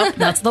mob. Yep,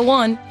 that's the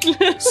one.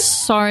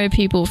 Sorry,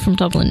 people from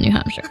Dublin, New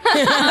Hampshire.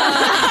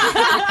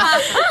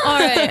 All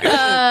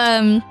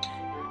right.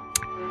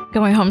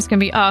 Going home's gonna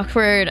be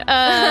awkward.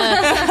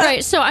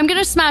 Right, so I'm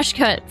gonna smash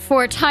cut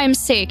for time's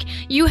sake.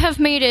 You have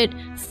made it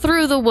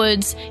through the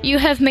woods. You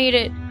have made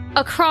it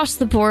across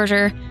the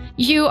border.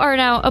 You are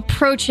now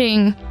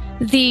approaching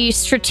the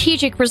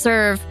Strategic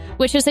Reserve,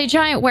 which is a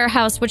giant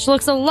warehouse which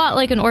looks a lot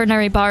like an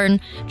ordinary barn,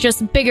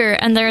 just bigger,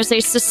 and there is a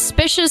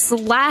suspicious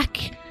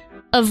lack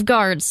of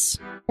guards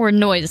or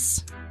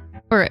noise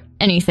or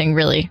anything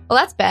really. Well,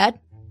 that's bad.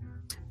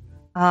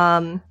 I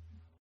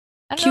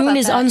don't know Kuhn about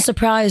is that.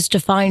 unsurprised to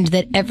find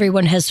that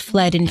everyone has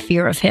fled in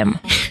fear of him.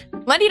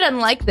 Lenny doesn't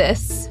like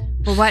this.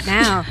 Well, what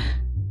now?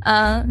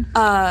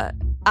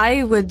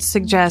 I would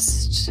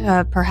suggest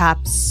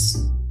perhaps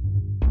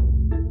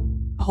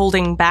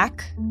holding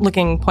back,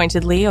 looking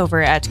pointedly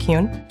over at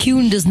Kuhn.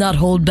 Kuhn does not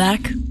hold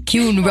back.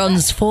 Kuhn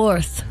runs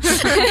forth.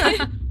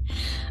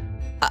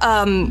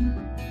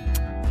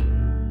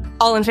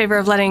 All in favor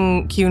of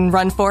letting Kuhn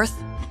run forth?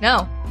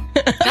 No,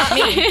 not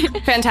me.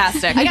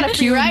 Fantastic. I got a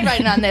free ride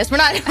riding on this. We're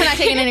not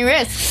taking any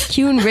risks.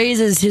 Kuhn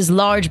raises his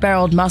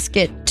large-barreled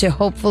musket to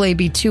hopefully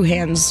be two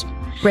hands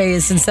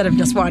raised instead of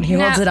just one. He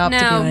holds it up to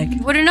be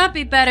like... Would it not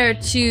be better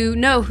to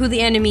know who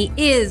the enemy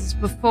is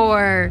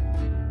before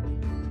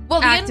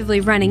Well,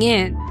 actively running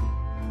in?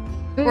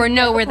 Or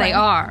know where they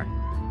are?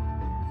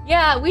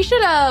 Yeah, we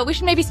should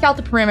maybe scout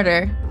the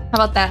perimeter.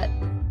 How about that?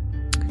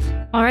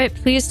 All right,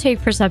 please take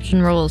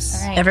perception rolls.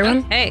 All right.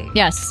 Everyone? Hey.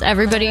 Yes,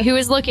 everybody who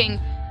is looking.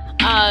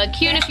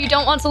 Kuhn, if you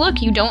don't want to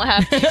look, you don't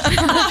have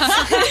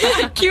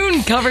to.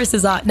 Kuhn covers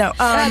his eye. No,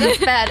 That's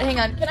bad. Hang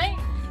on. Can I?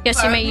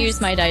 Yes, you may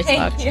use my dice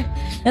box. Thank you.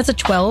 that's a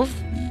 12.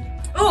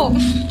 Oh,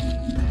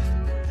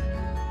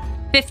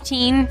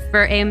 15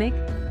 for Eomig.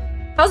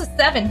 how's a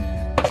 7?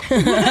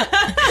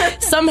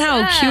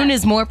 Somehow, Kuhn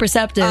is more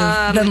perceptive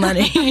than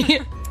Lenny.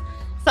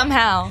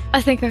 Somehow.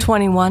 I think.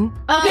 21. Cool.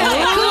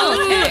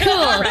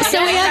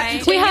 So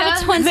we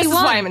have a 21. This is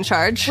why I'm in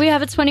charge. We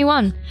have a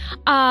 21.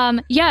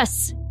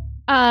 Yes.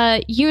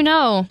 You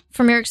know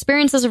from your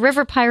experience as a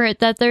river pirate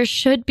that there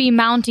should be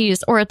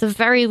Mounties, or at the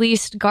very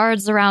least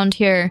guards around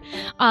here.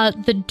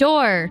 The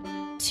door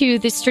to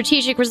the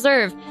Strategic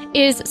Reserve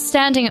is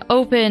standing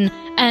open,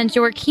 and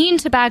your keen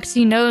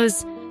tabaxi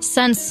nose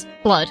sense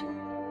blood.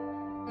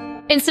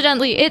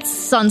 Incidentally, it's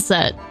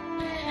sunset,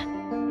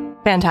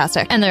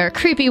 Fantastic. and there are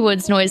creepy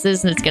woods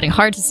noises, and it's getting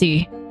hard to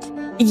see.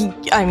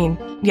 I mean,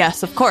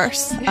 yes, of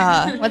course.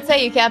 What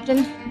say you,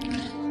 Captain?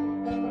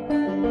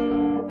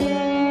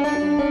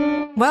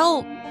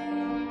 Well,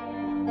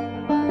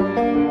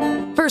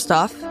 first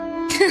off,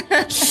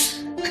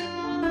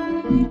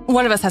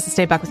 one of us has to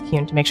stay back with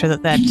Kuhn to make sure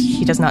that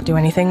he does not do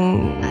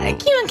anything.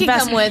 Kuhn can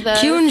come with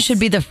us. Kuhn should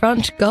be the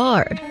front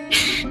guard.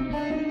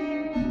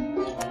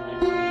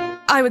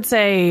 I would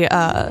say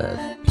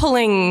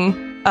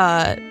pulling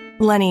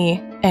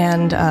Lenny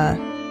and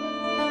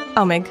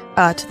Eomig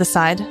to the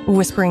side,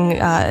 whispering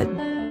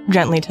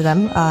gently to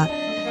them.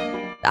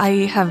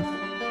 I have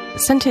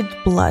scented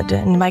blood,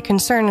 and my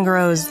concern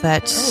grows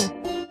that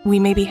we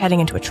may be heading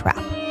into a trap.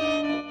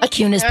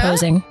 Kuhn is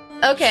posing.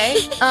 Okay.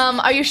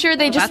 Are you sure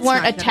they just That's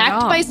weren't not good at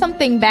attacked all. by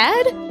something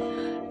bad?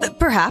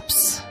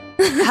 Perhaps.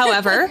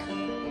 However,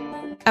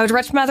 I would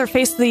much rather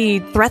face the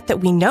threat that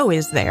we know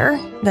is there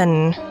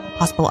than a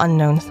possible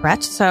unknown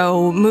threat.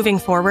 So moving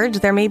forward,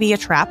 there may be a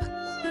trap,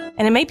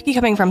 and it may be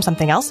coming from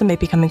something else. It may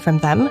be coming from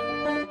them.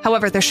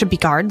 However, there should be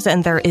guards,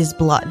 and there is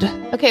blood.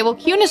 Okay, well,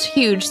 Kuhn is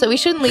huge, so we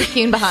shouldn't leave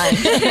Kuhn behind.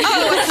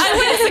 I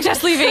wouldn't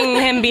suggest leaving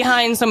him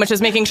behind so much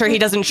as making sure he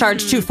doesn't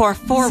charge too far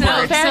forward. So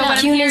what I'm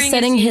Kuhn is hearing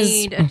setting is you his-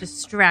 need a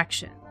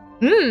distraction.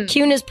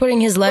 Kuhn is putting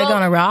his leg Well,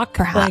 on a rock,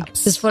 like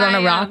perhaps. his foot on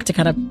a rock to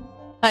kind of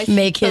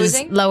make his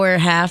Posing? lower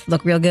half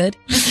look real good.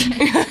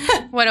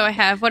 What do I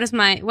have? What is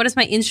my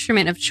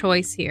instrument of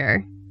choice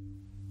here?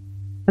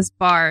 As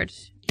bard.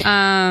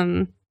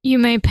 You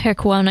may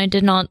pick one. I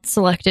did not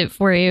select it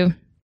for you.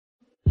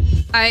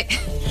 I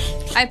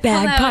pull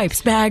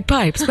Bagpipes,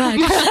 bagpipes,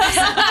 bagpipes.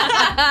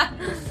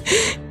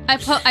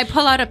 I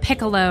pull out a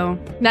piccolo.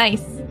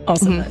 Nice.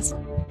 Also nice.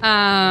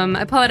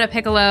 I pull out a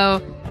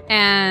piccolo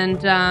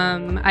and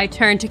I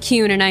turn to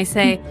Kuhn and I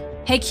say,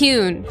 "Hey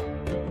Kuhn,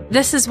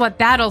 this is what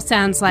battle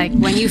sounds like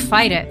when you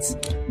fight it.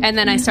 And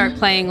then I start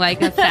playing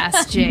like a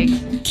fast jig.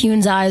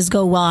 Kuhn's eyes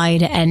go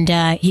wide, and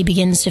he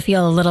begins to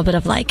feel a little bit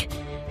of like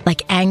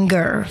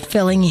anger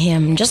filling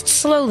him, just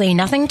slowly,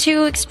 nothing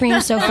too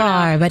extreme so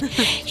far, but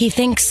he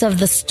thinks of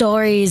the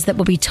stories that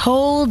will be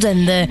told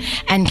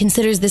and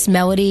considers this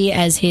melody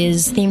as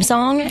his theme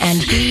song, and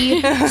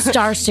he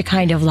starts to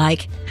kind of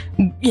like,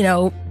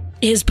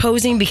 his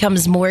posing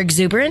becomes more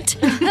exuberant,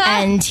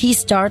 and he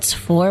starts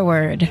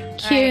forward.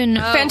 Kuhn.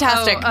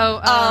 Fantastic.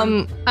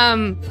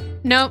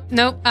 Nope.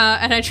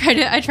 And I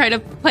try to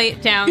play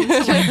it down to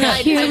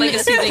like a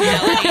soothing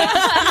melody.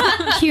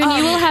 Kuhn,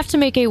 you will have to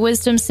make a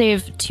wisdom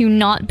save to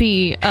not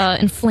be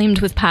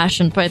inflamed with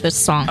passion by this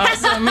song.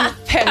 Awesome.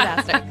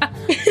 Fantastic.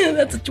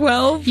 That's a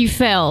 12. You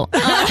fail.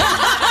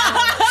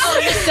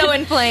 You're so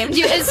inflamed.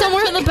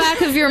 Somewhere in the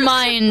back of your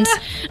mind,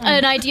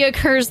 an idea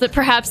occurs that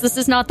perhaps this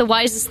is not the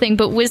wisest thing,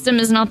 but wisdom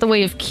is not the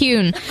way of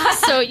Kuhn.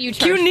 So you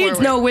charge Kuhn needs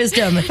forward. no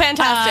wisdom.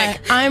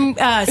 Fantastic. I'm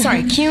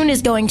sorry. Kuhn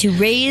is going to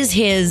raise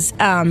his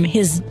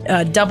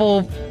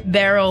double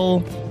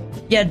barrel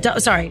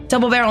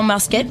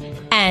musket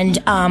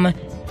and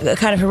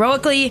kind of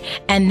heroically,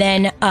 and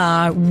then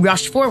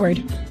rush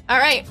forward. All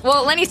right.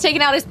 Well, Lenny's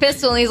taking out his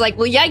pistol and he's like,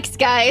 "Well, yikes,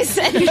 guys!"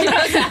 and he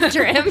goes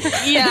after him.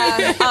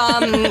 Yeah.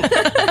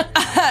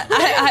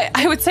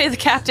 I would say the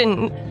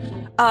captain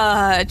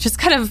just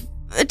kind of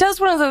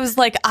does one of those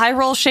like eye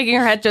roll, shaking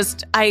her head.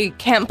 Just I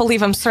can't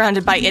believe I'm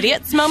surrounded by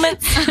idiots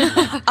moments.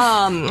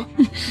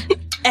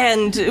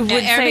 And would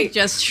Eric say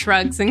just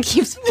shrugs and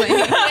keeps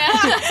playing.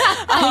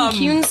 Can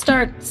Kuhn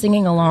start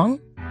singing along?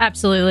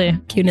 Absolutely.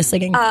 Kuhn is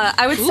singing.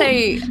 I would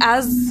say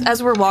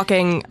as we're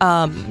walking,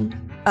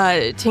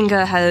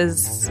 Tinga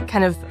has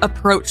kind of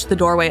approached the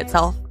doorway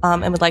itself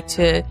and would like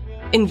to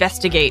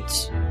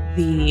investigate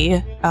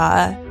the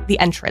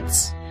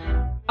entrance.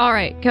 All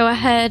right, go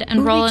ahead and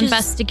Who roll reaches-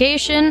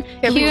 investigation.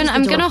 who Kuhn, reaches the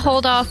I'm door going to first?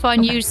 hold off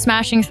on you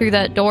smashing through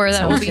that door.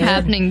 That will Sounds be good.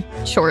 happening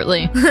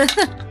shortly.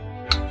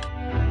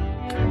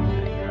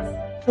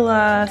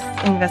 Plus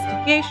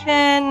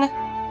investigation.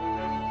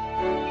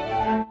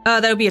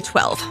 That would be a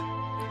 12.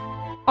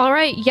 All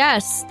right,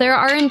 yes, there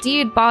are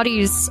indeed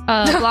bodies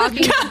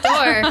blocking the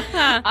door.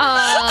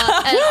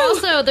 And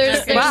also,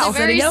 there's Wow, a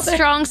very sitting out there.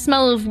 strong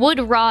smell of wood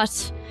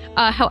rot.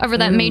 However,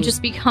 that may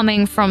just be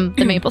coming from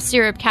the maple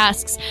syrup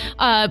casks.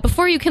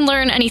 Before you can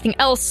learn anything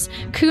else,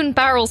 Kuhn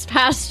barrels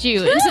past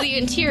you into the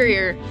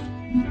interior.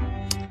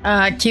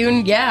 Kuhn,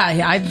 Kuhn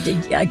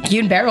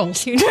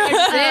barrels.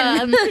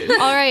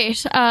 All right,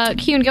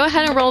 Kuhn, go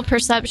ahead and roll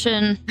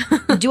perception.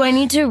 Do I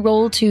need to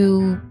roll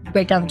to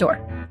break down the door?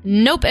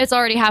 Nope, it's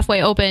already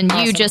halfway open. You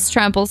Awesome. just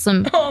trample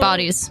some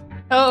bodies.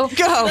 Oh,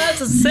 go!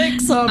 That's a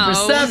 6 on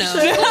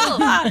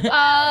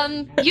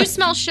You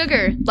smell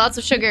sugar, lots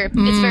of sugar.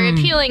 It's very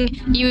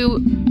appealing. You,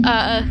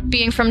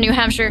 being from New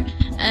Hampshire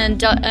and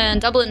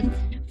Dublin,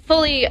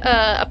 fully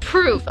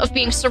approve of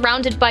being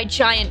surrounded by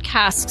giant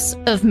casks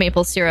of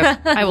maple syrup.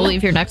 I will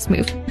leave your next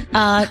move.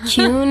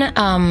 Kuhn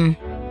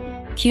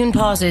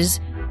pauses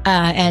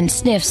and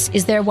sniffs.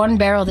 Is there one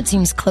barrel that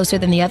seems closer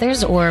than the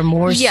others, or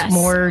more Yes.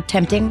 more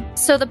tempting?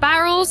 So the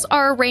barrels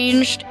are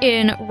arranged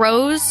in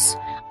rows.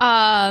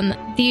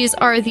 These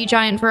are the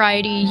giant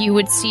variety you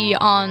would see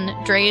on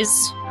drays.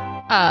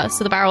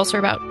 So the barrels are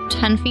about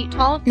 10 feet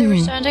tall if they were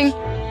standing. So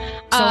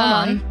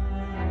am I.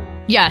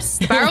 Yes,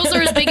 the barrels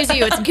are as big as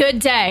you. It's a good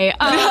day.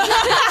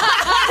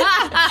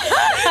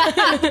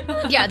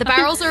 Yeah, the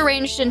barrels are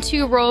arranged in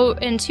two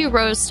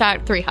rows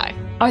stacked 3 high.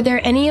 Are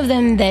there any of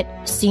them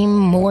that seem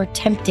more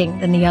tempting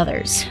than the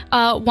others?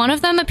 One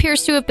of them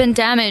appears to have been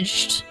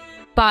damaged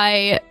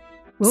by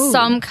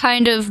some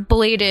kind of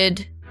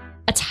bladed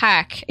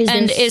attack Is there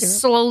and is syrup?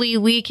 slowly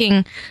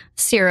leaking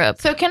syrup.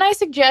 So can I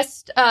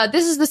suggest,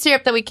 this is the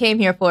syrup that we came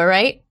here for,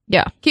 right?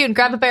 Yeah. Kuhn,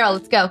 grab a barrel.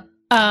 Let's go.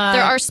 There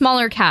are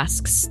smaller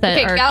casks that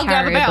Okay, are I'll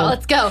grab a barrel. carryable.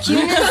 Let's go.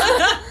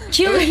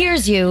 Kuhn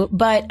hears you,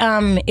 but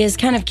is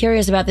kind of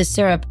curious about this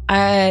syrup.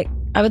 I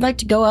would like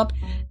to go up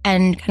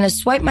and kind of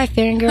swipe my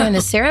finger in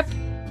the syrup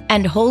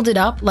and hold it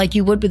up like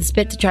you would with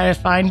spit to try to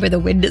find where the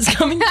wind is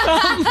coming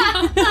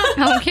from.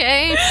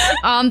 Okay.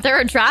 There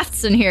are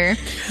drafts in here.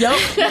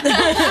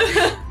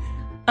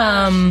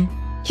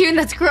 Kuhn,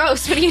 that's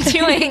gross. What are you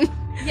doing?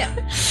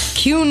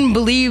 Kuhn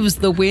believes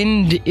the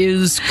wind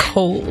is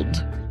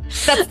cold.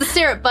 That's the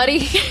syrup,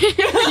 buddy.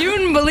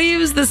 Kuhn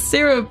believes the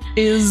syrup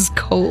is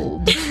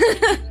cold.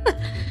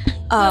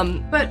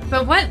 But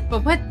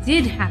what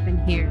did happen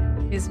here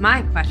is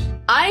my question.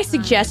 I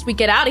suggest we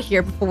get out of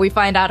here before we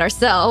find out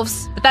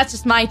ourselves. But that's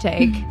just my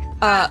take.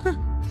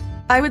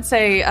 I would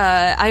say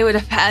I would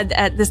have had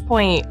at this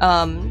point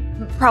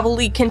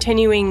probably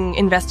continuing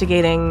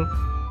investigating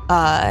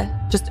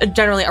just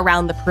generally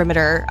around the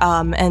perimeter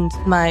and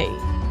my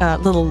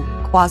little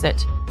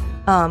closet,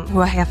 who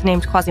I have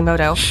named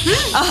Quasimodo.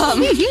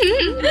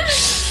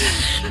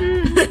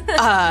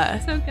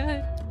 So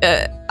good.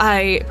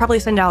 I probably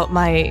send out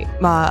my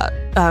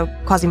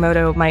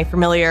Quasimodo, my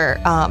familiar,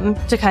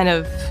 to kind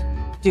of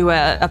do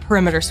a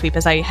perimeter sweep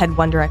as I head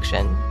one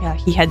direction. Yeah,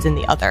 he heads in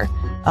the other,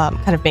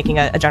 kind of making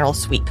a general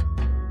sweep.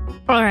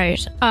 All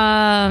right.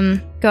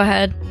 Go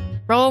ahead.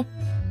 Roll.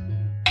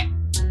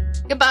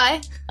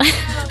 Goodbye.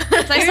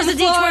 Here's a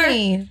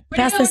D20.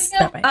 Pass this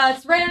that way.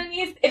 It's right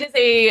underneath. It is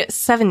a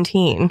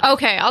 17.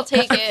 Okay, I'll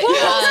take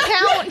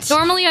it. Count.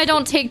 Normally, I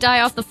don't take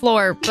die off the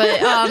floor,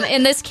 but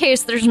in this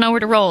case, there's nowhere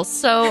to roll.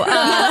 So,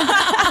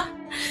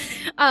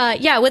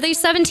 yeah, with a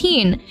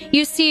 17,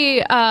 you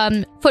see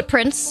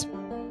footprints.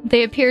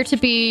 They appear to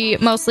be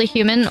mostly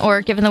human,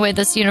 or given the way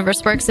this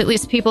universe works, at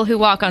least people who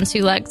walk on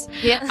two legs.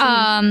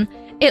 Yeah.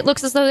 It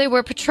looks as though they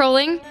were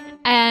patrolling,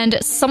 and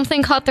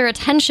something caught their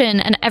attention,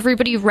 and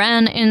everybody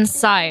ran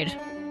inside.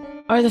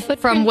 Are the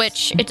footprints From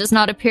which it does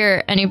not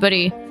appear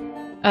anybody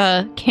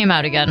came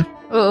out again.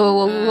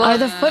 Are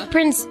the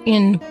footprints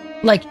in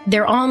like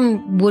they're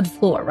on wood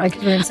floor, right?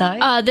 Because we're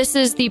inside. This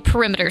is the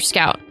perimeter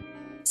scout.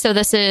 So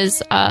this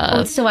is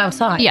It's still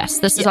outside. yes,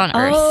 this is on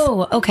Earth.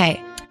 Oh, okay.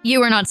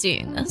 You are not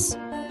seeing this. So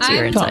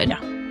you're I'm- inside.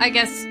 Yeah. I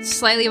guess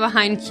slightly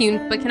behind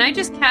Kuhn, but can I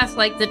just cast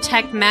like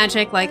detect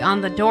magic like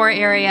on the door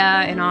area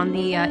and on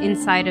the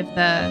inside of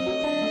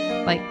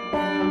the like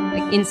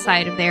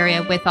inside of the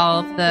area with all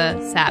of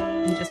the sap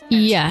and just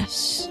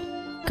Yes.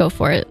 Go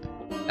for it.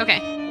 Okay.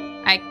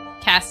 I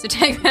cast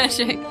detect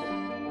magic.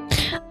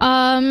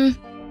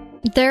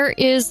 There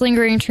is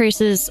lingering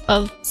traces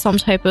of some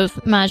type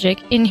of magic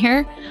in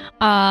here.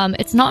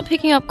 It's not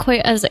picking up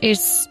quite as a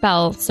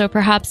spell, so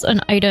perhaps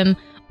an item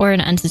or an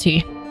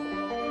entity.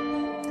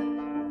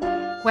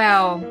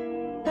 Well,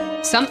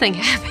 something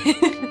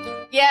happened.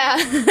 Yeah.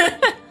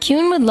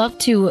 Kuhn would love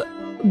to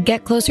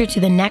get closer to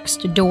the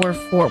next door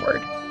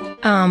forward.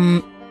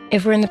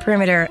 If we're in the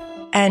perimeter,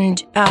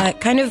 and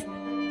kind of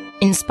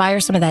inspire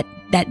some of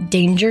that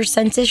danger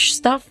sense-ish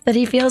stuff that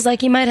he feels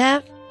like he might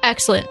have.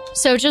 Excellent.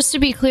 So just to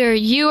be clear,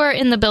 you are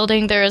in the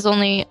building. There is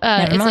only it's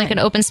mind. like an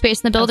open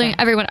space in the building. Okay.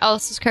 Everyone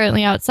else is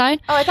currently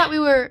outside. Oh, I thought we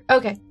were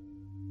okay.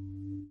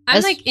 I'm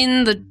As- like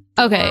in the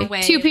Okay,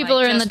 doorway, two people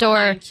like, are in just the door.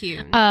 behind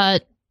Kuhn.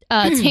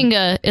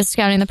 Tinga is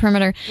scouting the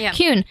perimeter. Yeah.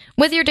 Kuhn,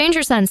 with your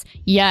danger sense,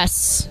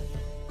 yes,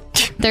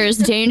 there's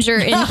danger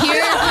in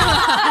here.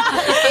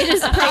 It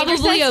is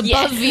probably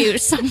above you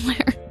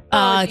somewhere.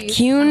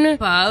 Kuhn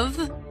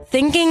Above.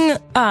 thinking,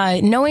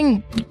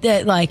 knowing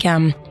that like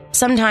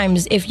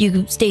sometimes if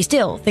you stay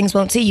still, things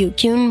won't see you.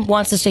 Kuhn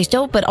wants to stay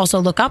still, but also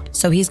look up.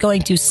 So he's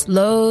going to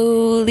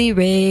slowly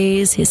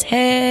raise his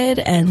head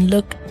and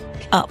look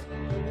up.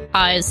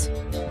 Eyes.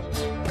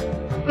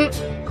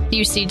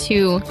 You see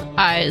two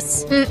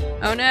eyes.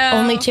 Oh no.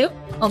 Only two?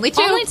 Only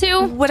two. Only two.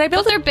 Would I be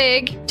able Both to are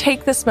big.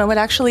 take this moment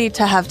actually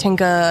to have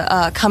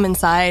Tinka come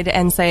inside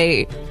and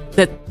say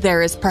that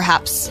there is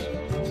perhaps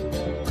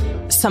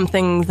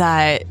something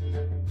that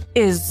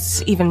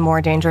is even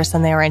more dangerous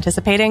than they were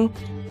anticipating,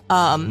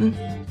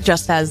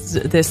 just as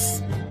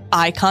this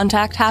eye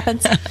contact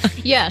happens?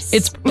 Yes.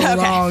 It's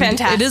prolonged.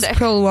 fantastic. It is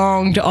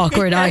prolonged,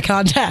 awkward eye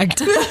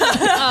contact. all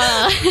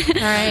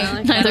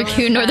right. Neither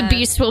Kuhn nor the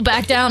beast will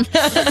back down.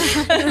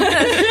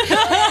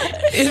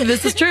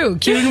 This is true.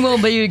 Kuhn will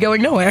be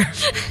going nowhere.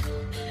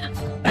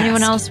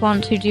 Anyone else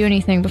want to do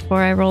anything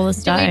before I roll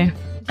this die?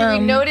 Do we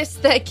notice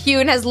that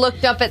Kuhn has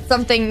looked up at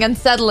something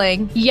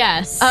unsettling?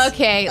 Yes.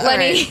 Okay,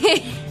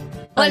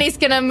 Lenny's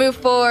gonna move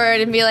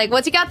forward and be like,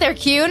 "What's you got there,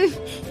 Kuhn?"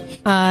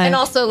 And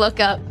also look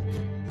up.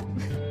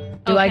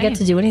 Do I get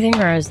to do anything,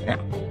 or is no?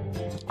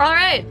 All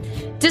right.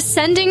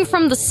 Descending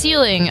from the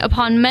ceiling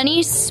upon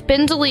many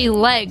spindly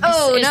legs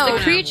Oh, is no.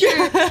 the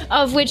creature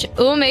of which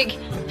Umig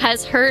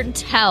has heard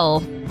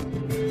tell.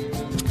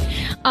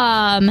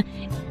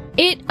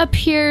 It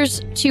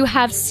appears to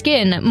have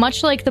skin,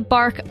 much like the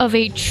bark of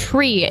a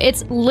tree.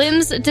 Its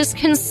limbs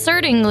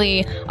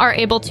disconcertingly are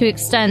able to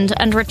extend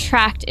and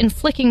retract in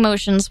flicking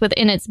motions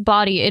within its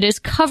body. It is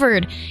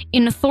covered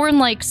in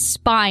thorn-like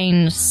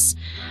spines,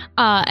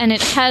 and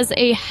it has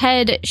a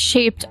head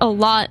shaped a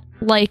lot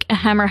like a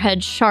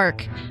hammerhead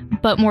shark,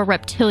 but more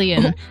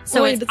reptilian.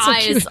 So boy, its that's so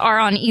eyes cute. are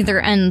on either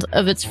end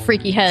of its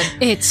freaky head.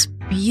 It's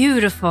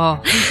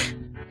beautiful.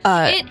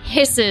 It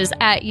hisses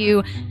at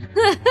you.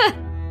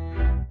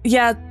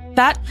 Yeah,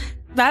 that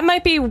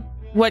might be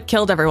what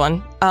killed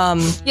everyone.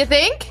 You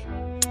think?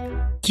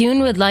 Kuhn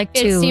would like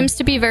It to. seems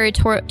to be very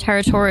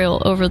territorial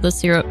over the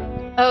syrup.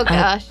 Oh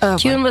gosh.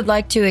 Kuhn would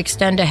like to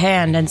extend a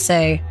hand and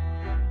say,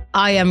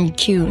 "I am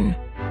Kuhn,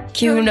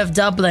 Kuhn of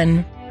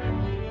Dublin.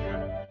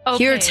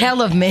 Hear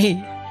tell of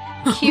me."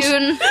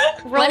 Kuhn,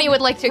 Lenny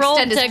would like to roll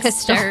extend his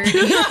pistol.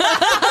 dexterity.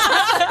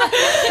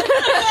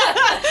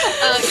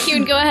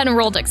 Kuhn, go ahead and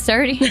roll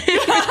dexterity.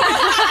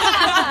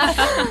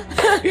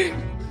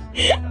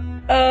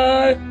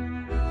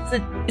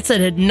 It's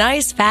a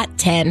nice fat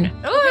 10.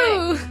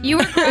 Ooh. You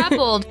are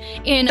grappled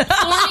in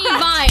thorny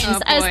vines Oh,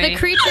 as boy. the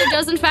creature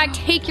does in fact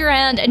take your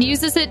hand and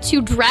uses it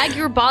to drag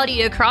your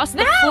body across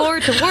the floor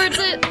towards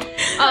it.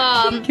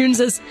 Kuhn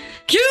says,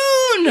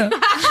 "Kuhn!"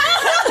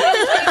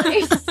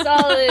 A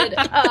solid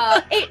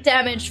 8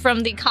 damage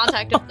from the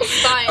contact of the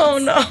spines. Oh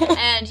no.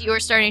 And you are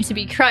starting to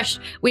be crushed.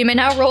 We may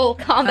now roll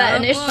combat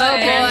initiative.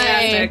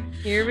 Fantastic.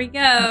 Here we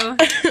go.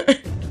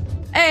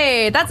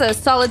 Hey, that's a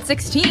solid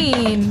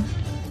 16.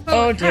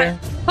 Oh dear.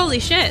 Holy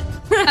shit.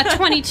 A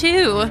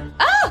 22.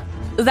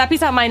 That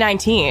beats out my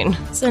 19.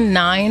 It's a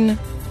 9.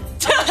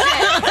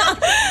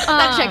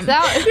 That checks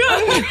out.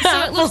 So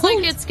it looks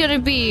like it's gonna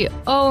be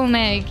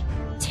Omeg,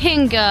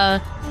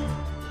 Tinga,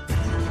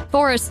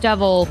 Forest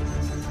Devil,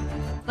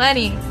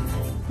 Lenny.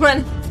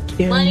 Run.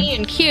 Lenny,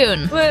 and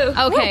Kuhn. Woo.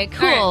 Okay,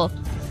 cool.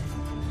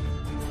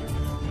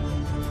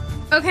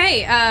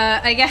 Okay,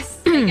 I guess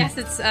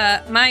it's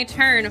my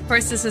turn. Of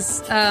course, this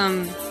is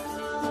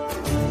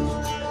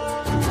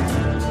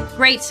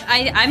great.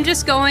 I'm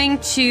just going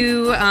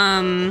to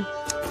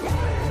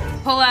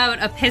pull out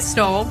a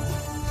pistol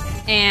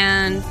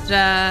and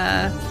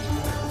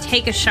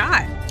take a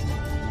shot.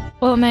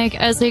 Omeg,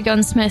 as a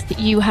gunsmith,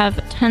 you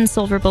have 10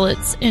 silver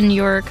bullets in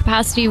your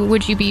capacity.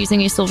 Would you be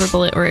using a silver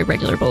bullet or a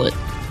regular bullet?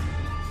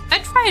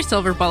 I'd try a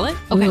silver bullet.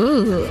 Okay.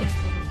 Ooh,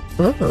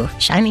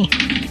 shiny.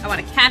 I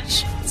want to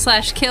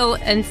catch/kill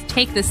and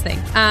take this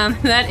thing.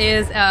 That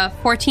is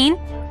 14.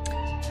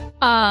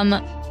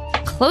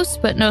 Close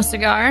but no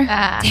cigar.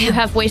 You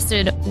have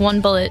wasted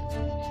 1 bullet.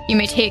 You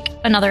may take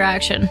another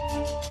action.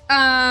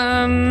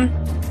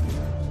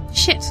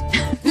 Shit.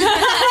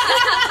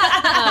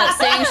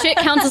 Saying shit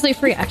counts as a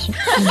free action.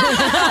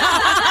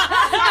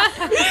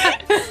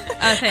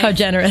 How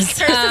generous.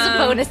 First is a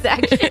bonus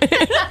action.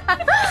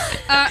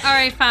 All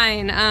right,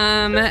 fine.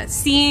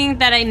 Seeing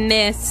that I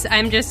miss,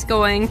 I'm just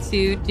going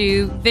to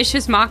do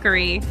vicious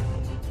mockery,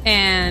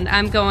 and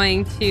I'm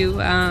going to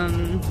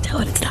Tell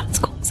it it's not as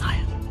cool as I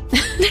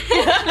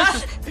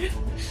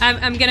am.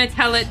 I'm gonna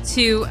tell it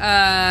to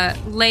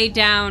lay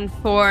down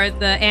for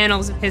the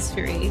annals of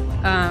history.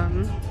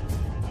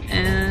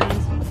 And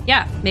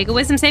yeah, make a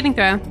wisdom saving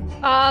throw.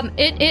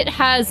 It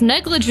has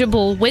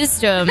negligible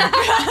wisdom.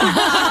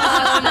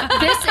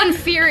 This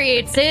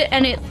infuriates it,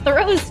 and it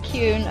throws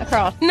Kuhn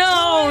across.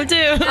 No,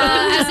 dude.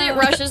 As it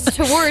rushes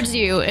towards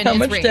you in How its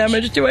much range.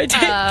 damage do I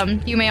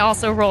take? You may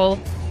also roll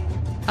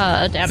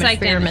damage Psych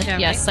for your damage, yeah,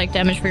 yes, right? psych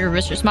damage for your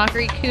vicious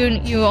mockery.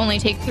 Kuhn, you only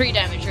take 3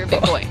 damage. You're a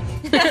big boy.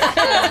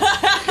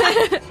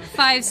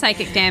 5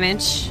 psychic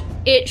damage.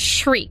 It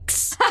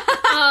shrieks.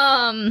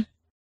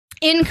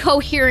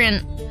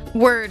 Incoherent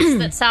words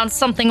that sound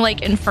something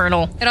like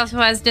infernal. It also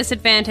has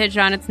disadvantage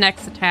on its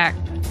next attack.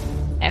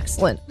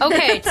 Excellent.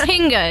 Okay,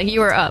 Tinga,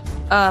 you are up.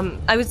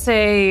 I would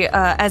say,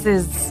 as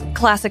is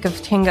classic of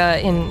Tinga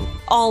in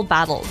all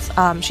battles,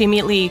 she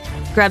immediately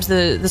grabs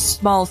the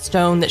small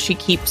stone that she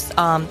keeps,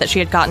 that she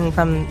had gotten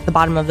from the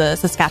bottom of the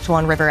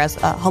Saskatchewan River as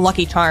a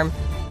lucky charm,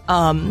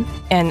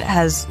 and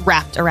has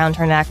wrapped around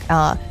her neck.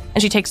 And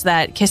she takes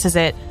that, kisses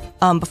it,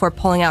 before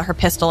pulling out her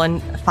pistol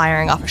and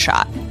firing off a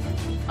shot.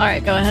 All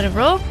right, go ahead and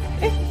roll.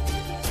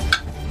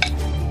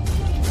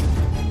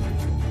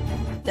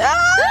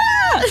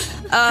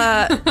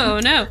 Oh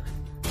no.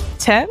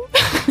 10?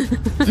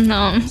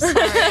 No,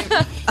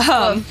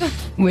 sorry.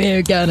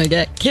 We're gonna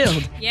get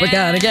killed. Yeah. We're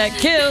gonna get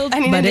killed. I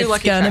need a But new it's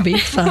lucky gonna charm. be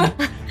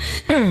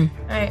fun.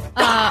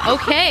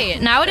 Okay,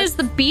 now it is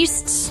the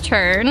beast's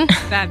turn.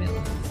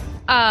 Fabulous.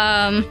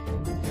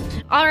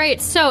 All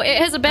right, so it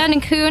has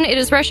abandoned Kuhn. It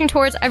is rushing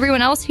towards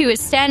everyone else who is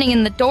standing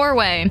in the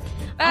doorway.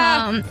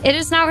 It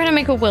is now going to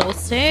make a will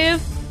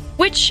save,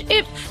 which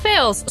it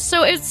fails.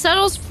 So it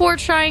settles for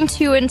trying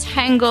to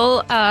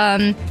entangle,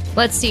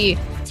 let's see,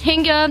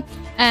 Tinga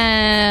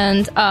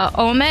and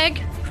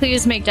Omeg.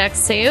 Please make dex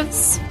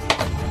saves.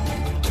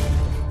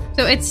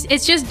 So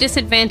it's just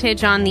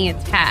disadvantage on the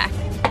attack.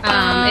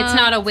 It's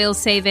not a will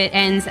save. It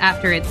ends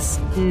after its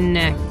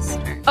next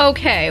turn.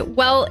 Okay,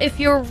 well, if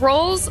your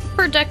rolls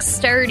for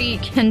dexterity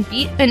can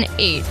beat an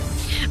 8,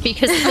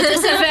 because of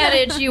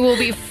disadvantage, you will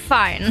be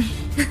fine.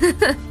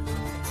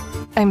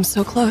 I'm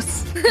so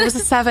close. It was a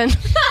 7.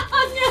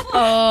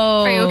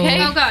 Oh. Are you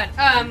okay? Oh god.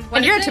 What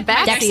And you're is a it?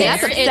 tabaxi. Dex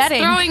That's save. It's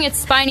upsetting. throwing its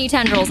spiny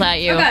tendrils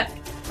at you. Oh god.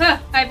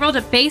 I rolled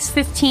a base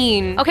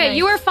 15. Okay,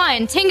 you are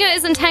fine. Tinga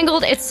is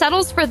entangled. It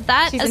settles for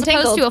that She's as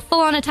entangled. opposed to a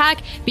full-on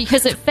attack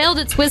because it failed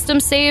its wisdom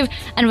save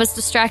and was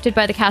distracted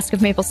by the cask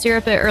of maple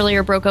syrup it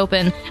earlier broke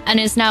open and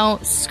is now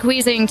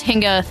squeezing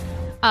Tinga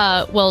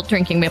while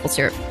drinking maple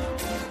syrup.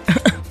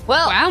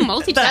 Well, Wow,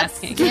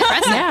 multitasking.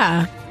 Impressive.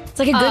 Yeah. It's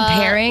like a good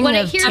pairing when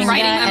it of hears- Tinga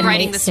I'm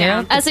writing and this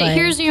syrup. down. As It's it like-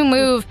 hears you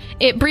move,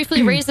 it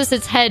briefly raises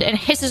its head and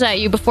hisses at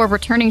you before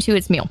returning to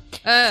its meal.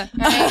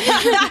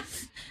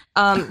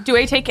 Do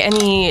I take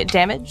any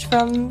damage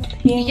from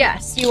being...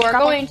 Yes, you are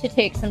going to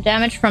take some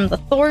damage from the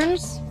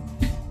thorns.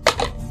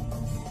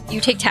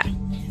 You take 10.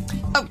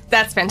 Oh,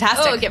 that's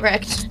fantastic. oh, get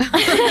wrecked.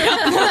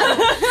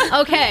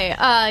 Okay,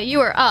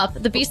 you are up.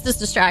 The beast is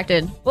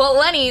distracted. Well,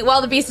 Lenny,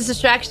 while the beast is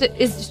distracted,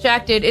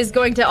 is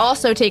going to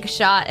also take a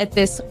shot at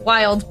this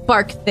wild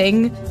bark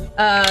thing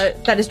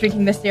that is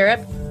drinking the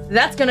syrup.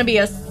 That's going to be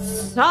a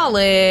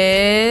solid.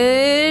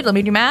 Let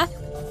me do math.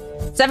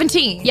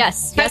 17.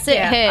 Yes, Heck yes, it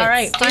yeah. hits. All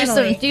right,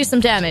 finally. do some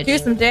damage. Do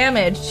some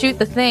damage. Shoot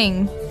the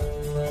thing.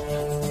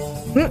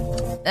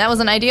 That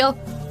wasn't ideal.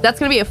 That's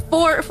going to be a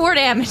 4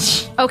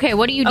 damage. Okay,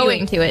 what are you Oh,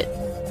 doing wait. to it?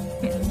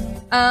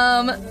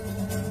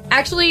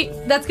 Actually,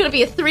 that's going to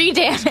be a 3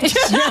 damage.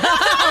 Okay,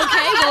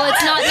 well,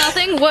 it's not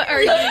nothing. What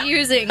are you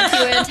using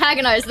to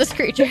antagonize this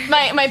creature?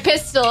 my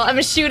pistol.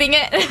 I'm shooting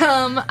it.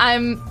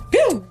 I'm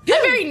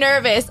very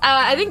nervous.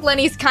 I think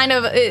Lenny's kind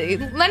of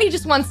Lenny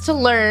just wants to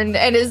learn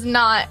and is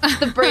not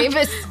the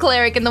bravest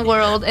cleric in the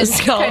world and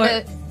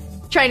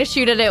trying to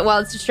shoot at it while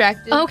it's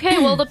distracted. Okay,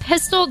 well, the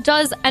pistol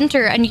does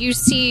enter, and you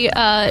see,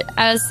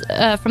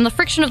 from the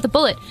friction of the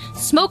bullet,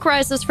 smoke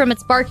rises from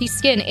its barky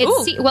skin.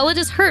 While it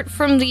is hurt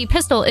from the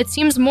pistol, it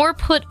seems more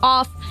put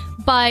off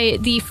by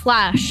the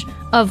flash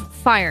of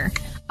fire.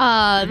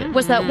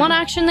 Was that one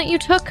action that you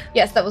took?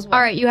 Yes, that was one.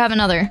 All right, you have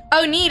another.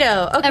 Oh,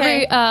 neato.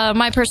 Okay.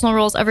 My personal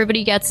rules,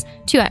 everybody gets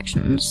 2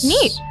 actions.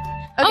 Neat.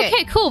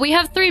 Okay, cool. We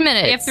have 3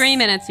 minutes. We have 3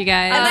 minutes, you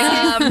guys.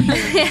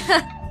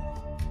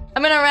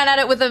 I'm gonna run at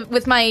it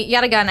with my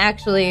Yatagan,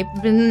 actually.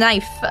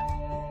 Knife.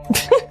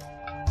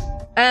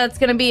 It's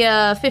gonna be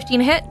a 15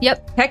 hit.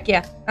 Yep. Heck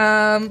yeah.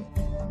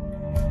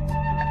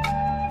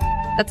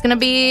 That's gonna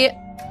be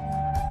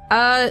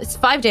it's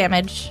 5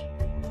 damage.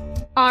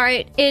 All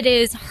right, it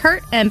is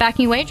hurt and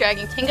backing away,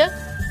 dragging Tinga.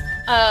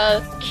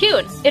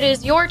 Kuhn, it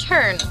is your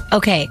turn.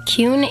 Okay,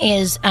 Kuhn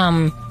is,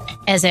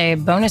 as a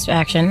bonus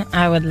action,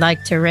 I would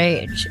like to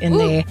rage in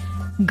the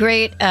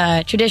great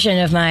tradition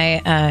of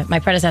my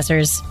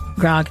predecessors.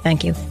 Grog,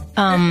 thank you.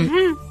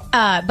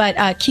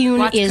 But Kuhn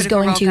Watch is Critical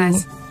going Role,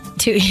 guys.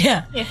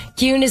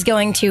 Kuhn is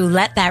going to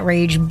let that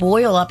rage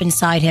boil up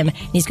inside him.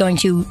 He's going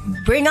to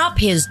bring up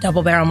his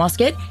double barrel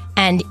musket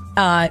and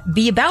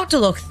be about to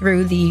look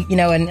through the,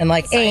 and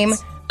like aim,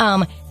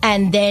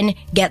 and then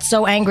get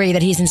so angry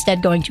that he's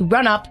instead going to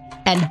run up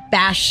and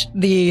bash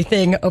the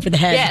thing over the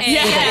head. Do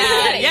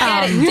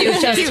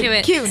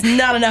it. It's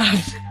not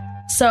enough.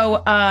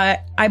 So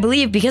I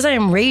believe because I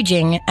am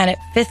raging and at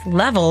 5th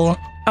level.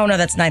 Oh no,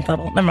 that's 9th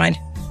level. Never mind.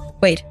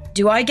 Wait,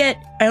 I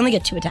only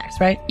get 2 attacks,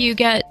 right? You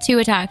get 2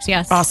 attacks,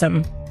 yes.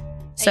 Awesome.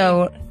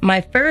 So my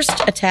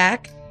first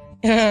attack.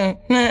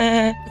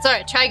 It's all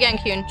right. Try again,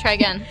 Kuhn. Try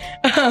again.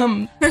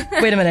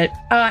 Wait a minute.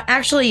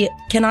 Actually,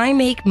 can I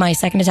make my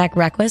second attack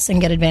reckless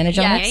and get advantage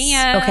on it?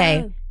 Yeah.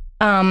 Okay.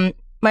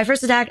 My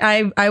first attack,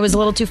 I was a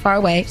little too far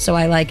away, so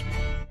I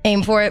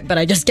aim for it, but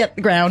I just get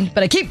the ground.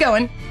 But I keep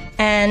going,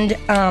 and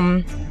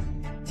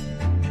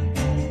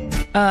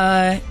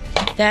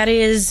that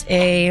is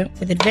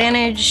with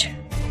advantage.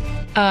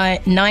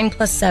 9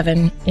 plus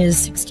 7 is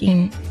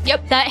 16.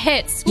 Yep, that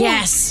hits.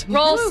 Yes.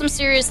 Roll some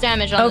serious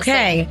damage on this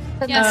Okay.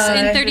 thing. Yes,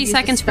 in 30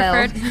 seconds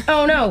preferred.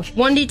 Oh no,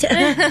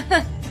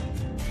 1d10.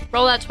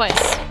 Roll that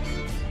twice.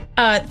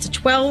 It's a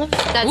 12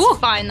 That's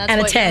fine. That's and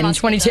a what your 10, muscle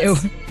 22.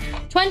 does.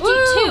 22.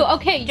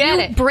 Okay, Get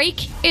you it.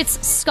 break its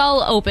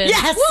skull open.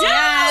 Yes!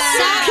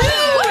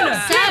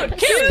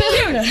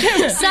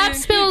 Sap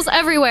spills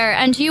everywhere,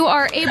 and you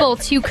are able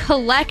to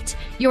collect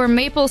your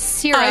maple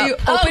syrup. I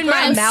open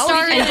my and mouth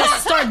and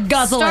just start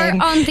guzzling.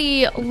 Start on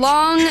the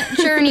long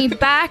journey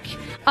back.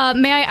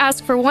 May I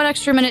ask for 1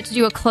 extra minute to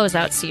do a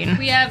closeout scene?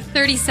 We have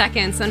 30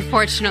 seconds,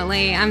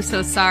 unfortunately. I'm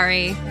so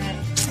sorry.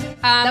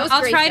 was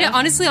I'll great, try to though.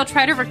 honestly. I'll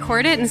try to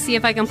record it and see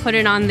if I can put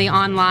it on the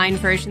online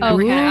version that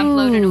we're going to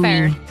upload it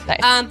fair.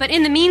 Nice. But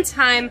in the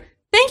meantime,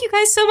 thank you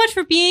guys so much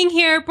for being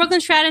here,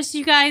 Brooklyn Stratus.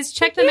 You guys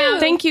check them out.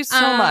 Thank you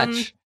so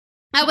much.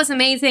 That was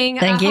amazing.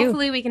 Thank you.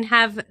 Hopefully, we can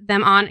have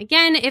them on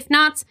again. If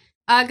not,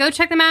 go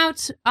check them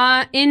out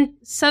in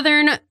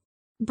Southern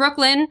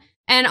Brooklyn.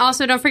 And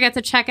also, don't forget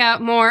to check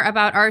out more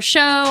about our show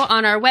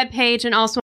on our webpage and also